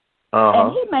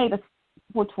 And he made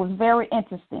which was very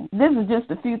interesting. This is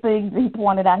just a few things he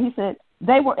pointed out. He said,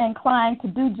 they were inclined to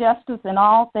do justice in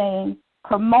all things,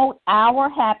 promote our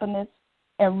happiness,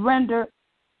 and render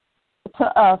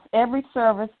to us every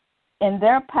service in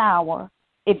their power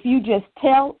if you just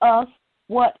tell us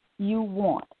what you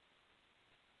want.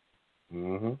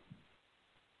 They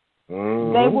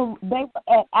were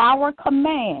at our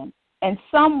command, and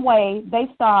some way they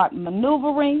start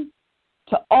maneuvering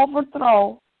to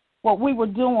overthrow what we were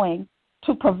doing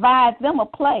to provide them a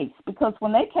place, because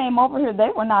when they came over here, they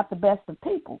were not the best of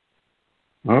people.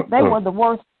 They were the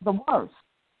worst.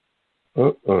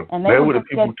 And they were the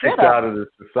people kicked out of the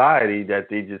society that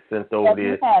they just sent over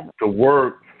there to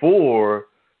work for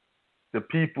the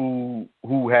people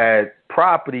who had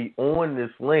property on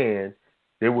this land.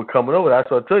 They were coming over. That's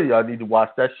what I tell you. I need to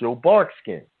watch that show,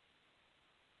 Barkskin.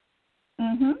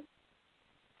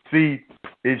 See,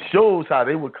 it shows how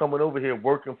they were coming over here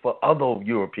working for other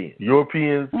Europeans.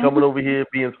 Europeans coming over here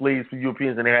being slaves for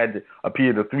Europeans, and they had to, a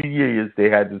period of 3 years, they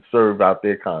had to serve out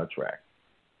their contract.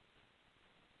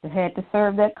 They had to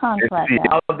serve that contract. And see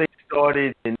how they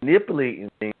started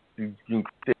manipulating things to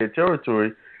increase their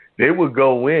territory. They would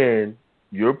go in,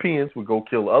 Europeans would go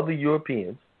kill other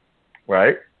Europeans,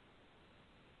 right?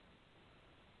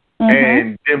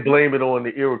 And then blame it on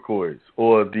the Iroquois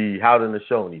or the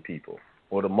Haudenosaunee people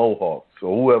or the Mohawks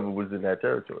or whoever was in that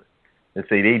territory and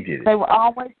say they did it. They were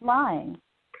always lying.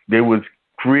 They was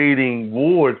creating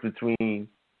wars between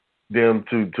them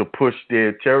to push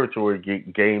their territory,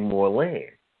 gain more land.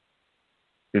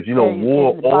 Because, you know,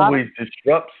 war always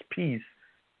disrupts peace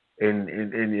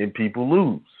and people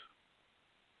lose.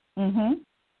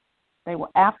 They were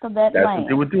after that land. That's land. what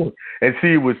they were doing. And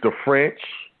see, it was the French,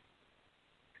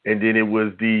 and then it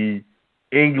was the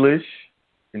English,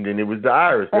 And then it was the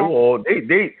Irish. They were all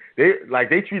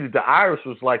they treated the Irish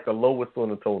was like the lowest on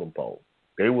the totem pole.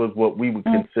 They was what we would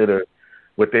consider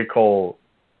what they call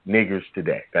niggers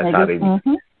today. That's how they were.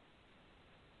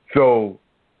 So,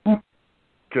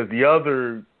 because the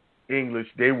other English,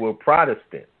 they were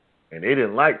Protestant, and they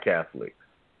didn't like Catholics.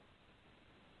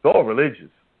 It's all religious.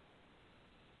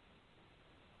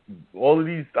 All of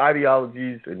these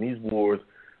ideologies and these wars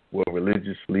were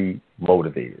religiously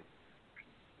motivated.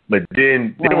 But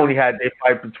then they only had their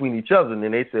fight between each other, and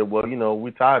then they said, well,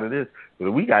 we're tired of this,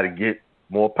 but we got to get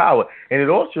more power. And it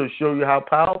also shows you how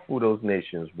powerful those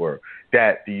nations were,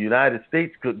 that the United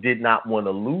States did not want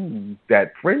to lose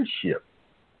that friendship.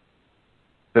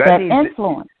 So that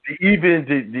influence.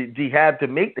 They had to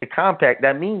make the compact.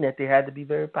 That means that they had to be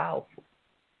very powerful.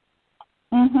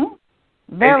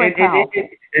 Very powerful.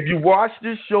 If you watch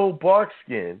this show,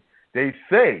 Barkskin, they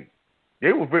say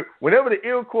they were whenever the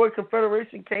Iroquois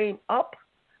Confederation came up.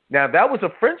 Now that was a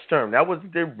French term. That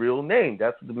wasn't their real name.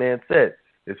 That's what the man said.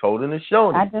 It's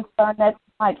Haudenosaunee. I just learned that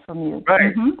tonight from you.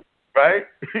 Right. Right.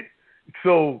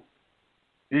 So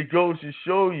it goes to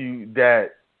show you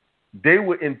that they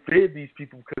were in fear of these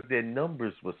people because their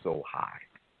numbers were so high.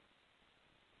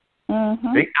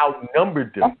 They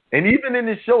outnumbered them. And even in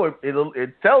the show,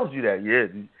 it tells you that,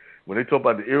 when they talk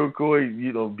about the Iroquois,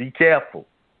 be careful.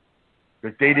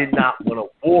 Because they did not want to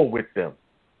war with them.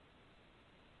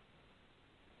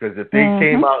 Because if they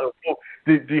came out and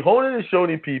the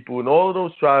Haudenosaunee people and all of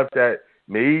those tribes that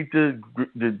made the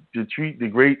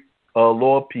great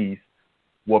law of peace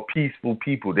were peaceful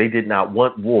people. They did not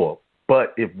want war.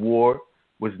 But if war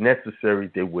was necessary,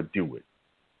 they would do it.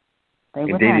 They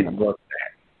didn't want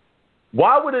that.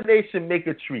 Why would a nation make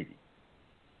a treaty?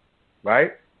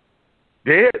 Right?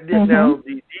 Now,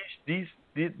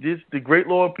 the Great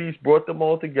Law of Peace brought them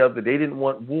all together. They didn't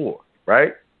want war,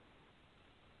 right?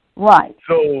 Right.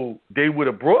 So they would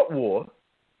have brought war.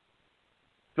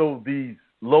 So these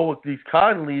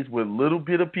colonies with little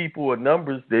bit of people or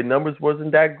numbers, their numbers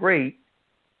wasn't that great.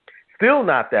 Still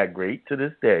not that great to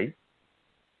this day.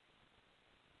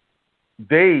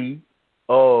 We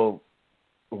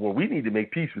need to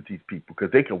make peace with these people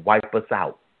because they can wipe us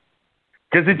out.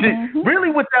 Because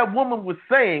really what that woman was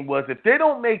saying was if they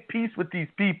don't make peace with these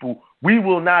people, we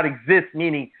will not exist,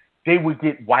 meaning they would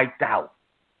get wiped out.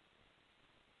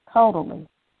 Totally.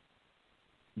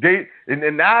 We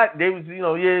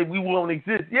won't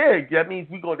exist. Yeah, that means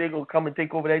they're gonna come and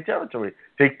take over that territory.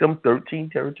 Take them 13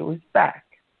 territories back.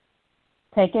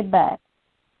 Take it back.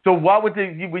 So why would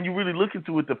they? When you really look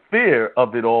into it, the fear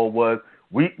of it all was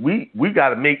we got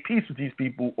to make peace with these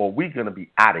people, or we're gonna be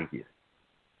out of here.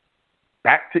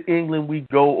 Back to England we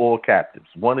go, or captives,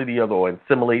 one or the other, or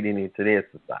assimilating into their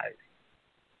society.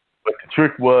 But the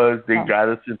trick was they got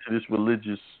us into this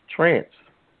religious trance,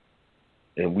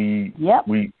 and we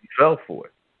fell for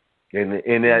it. And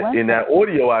in that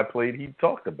audio I played, he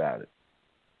talked about it.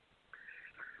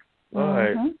 All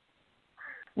right,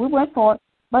 we went for it,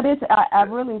 but I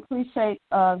really appreciate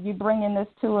you bringing this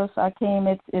to us, Akeem.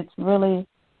 It's really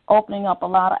opening up a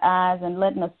lot of eyes and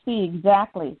letting us see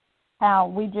exactly how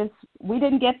we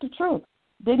didn't get the truth.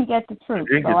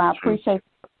 So I appreciate it.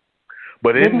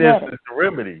 But in this is the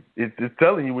remedy. It's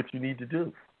telling you what you need to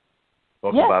do.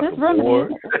 It's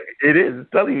remedy. It is. It's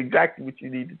telling you exactly what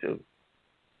you need to do.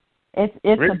 It's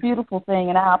a beautiful thing,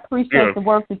 and I appreciate the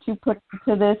work that you put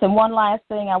into this. And one last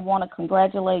thing, I want to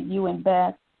congratulate you and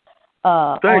Beth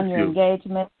on your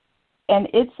engagement. And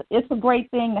it's a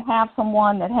great thing to have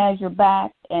someone that has your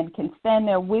back and can stand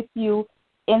there with you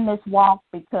in this walk,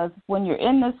 because when you're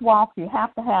in this walk, you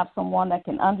have to have someone that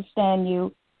can understand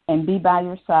you and be by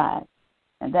your side,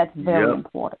 and that's very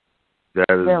important. That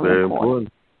is very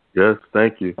important. Yes,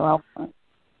 thank you. So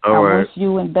I wish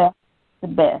you and Beth the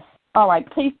best. All right,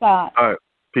 peace out. All right,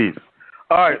 peace.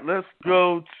 All right, let's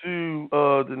go to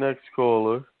the next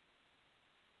caller.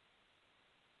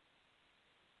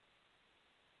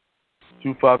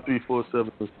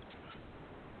 25347.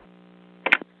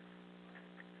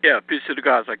 Yeah, peace to the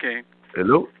gods, I came.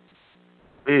 Hello?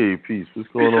 Hey, peace. What's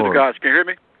going on? Peace to the gods. Can you hear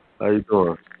me? How you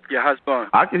doing? Yeah, how's it going?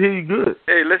 I can hear you good.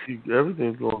 Hey, listen.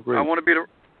 Everything's going great. I want to be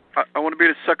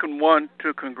the second one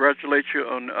to congratulate you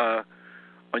on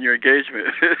your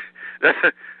engagement.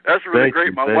 that's really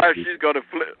great. My wife, she's gonna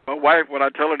flip. My wife, when I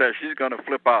tell her that, she's gonna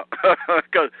flip out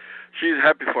because she's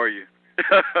happy for you.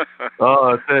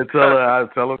 Tell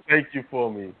her thank you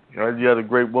for me. You had a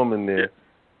great woman there.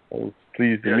 I was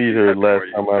pleased to meet her last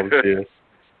time I was there.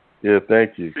 Yeah,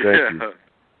 thank you. Thank you.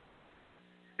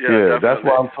 Yeah, that's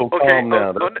why I'm so calm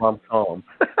now. That's why I'm calm.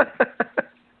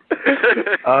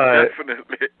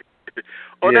 Definitely.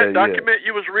 On that document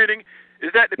you was reading, it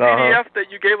Is that the PDF that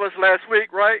you gave us last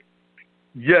week, right?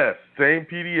 Yes, same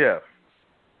PDF.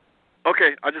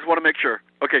 Okay, I just want to make sure.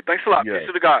 Okay, thanks a lot. Yes. Peace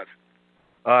to the gods.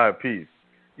 All right, peace.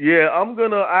 Yeah,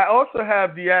 I also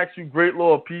have the actual Great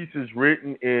Law of Pieces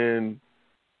written in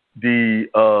the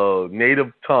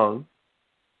native tongue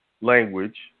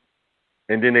language,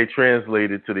 and then they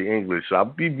translate it to the English. So I'll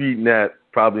be reading that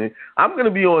probably. I'm going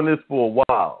to be on this for a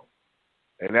while.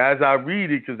 And as I read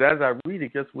it,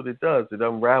 guess what it does? It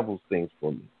unravels things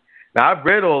for me. Now, I've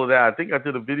read all of that. I think I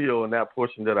did a video on that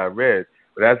portion that I read.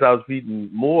 But as I was reading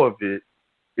more of it,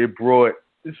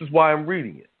 this is why I'm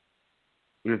reading it.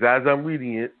 Because as I'm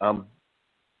reading it, I'm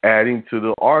adding to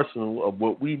the arsenal of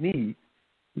what we need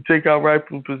to take our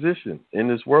rightful position in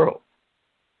this world.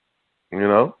 You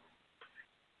know?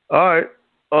 All right.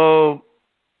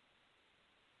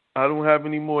 I don't have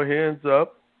any more hands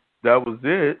up. That was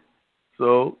it.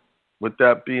 So, with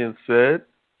that being said,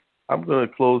 I'm going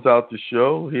to close out the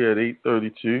show here at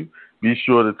 8:32. Be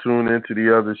sure to tune into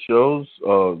the other shows,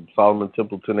 Solomon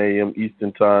Temple, 10 a.m.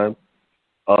 Eastern Time,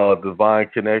 Divine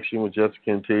Connection with Jessica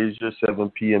and Tasia, 7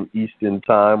 p.m. Eastern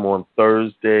Time on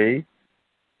Thursday,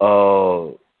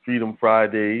 Freedom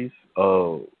Fridays,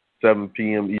 7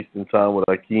 p.m. Eastern Time with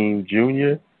Akeem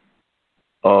Jr.,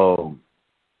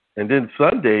 and then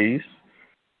Sundays,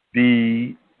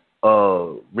 the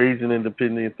Raising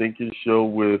Independent Thinkers show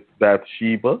with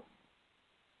Bathsheba.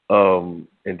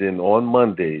 And then on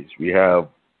Mondays, we have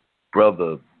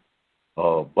Brother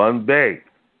Bun Bay.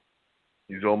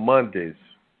 He's on Mondays,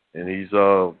 and he's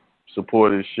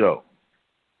support his show.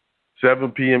 7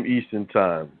 p.m. Eastern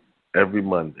Time every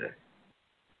Monday.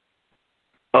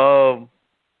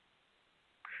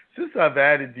 Since I've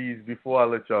added these, before I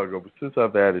let y'all go, but since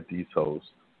I've added these hosts,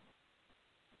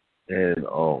 and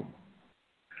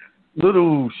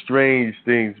little strange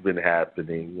things been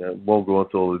happening. I won't go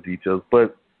into all the details,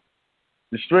 but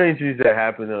the strange things that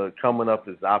happen are coming up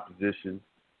as opposition.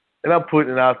 And I'm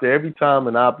putting it out there. Every time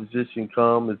an opposition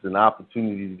comes, it's an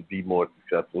opportunity to be more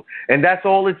successful. And that's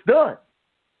all it's done.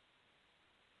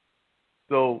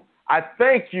 So I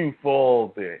thank you for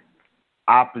all the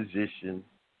opposition,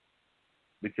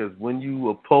 because when you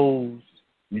oppose,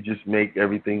 you just make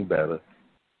everything better.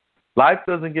 Life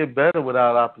doesn't get better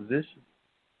without opposition.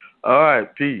 All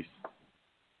right, peace.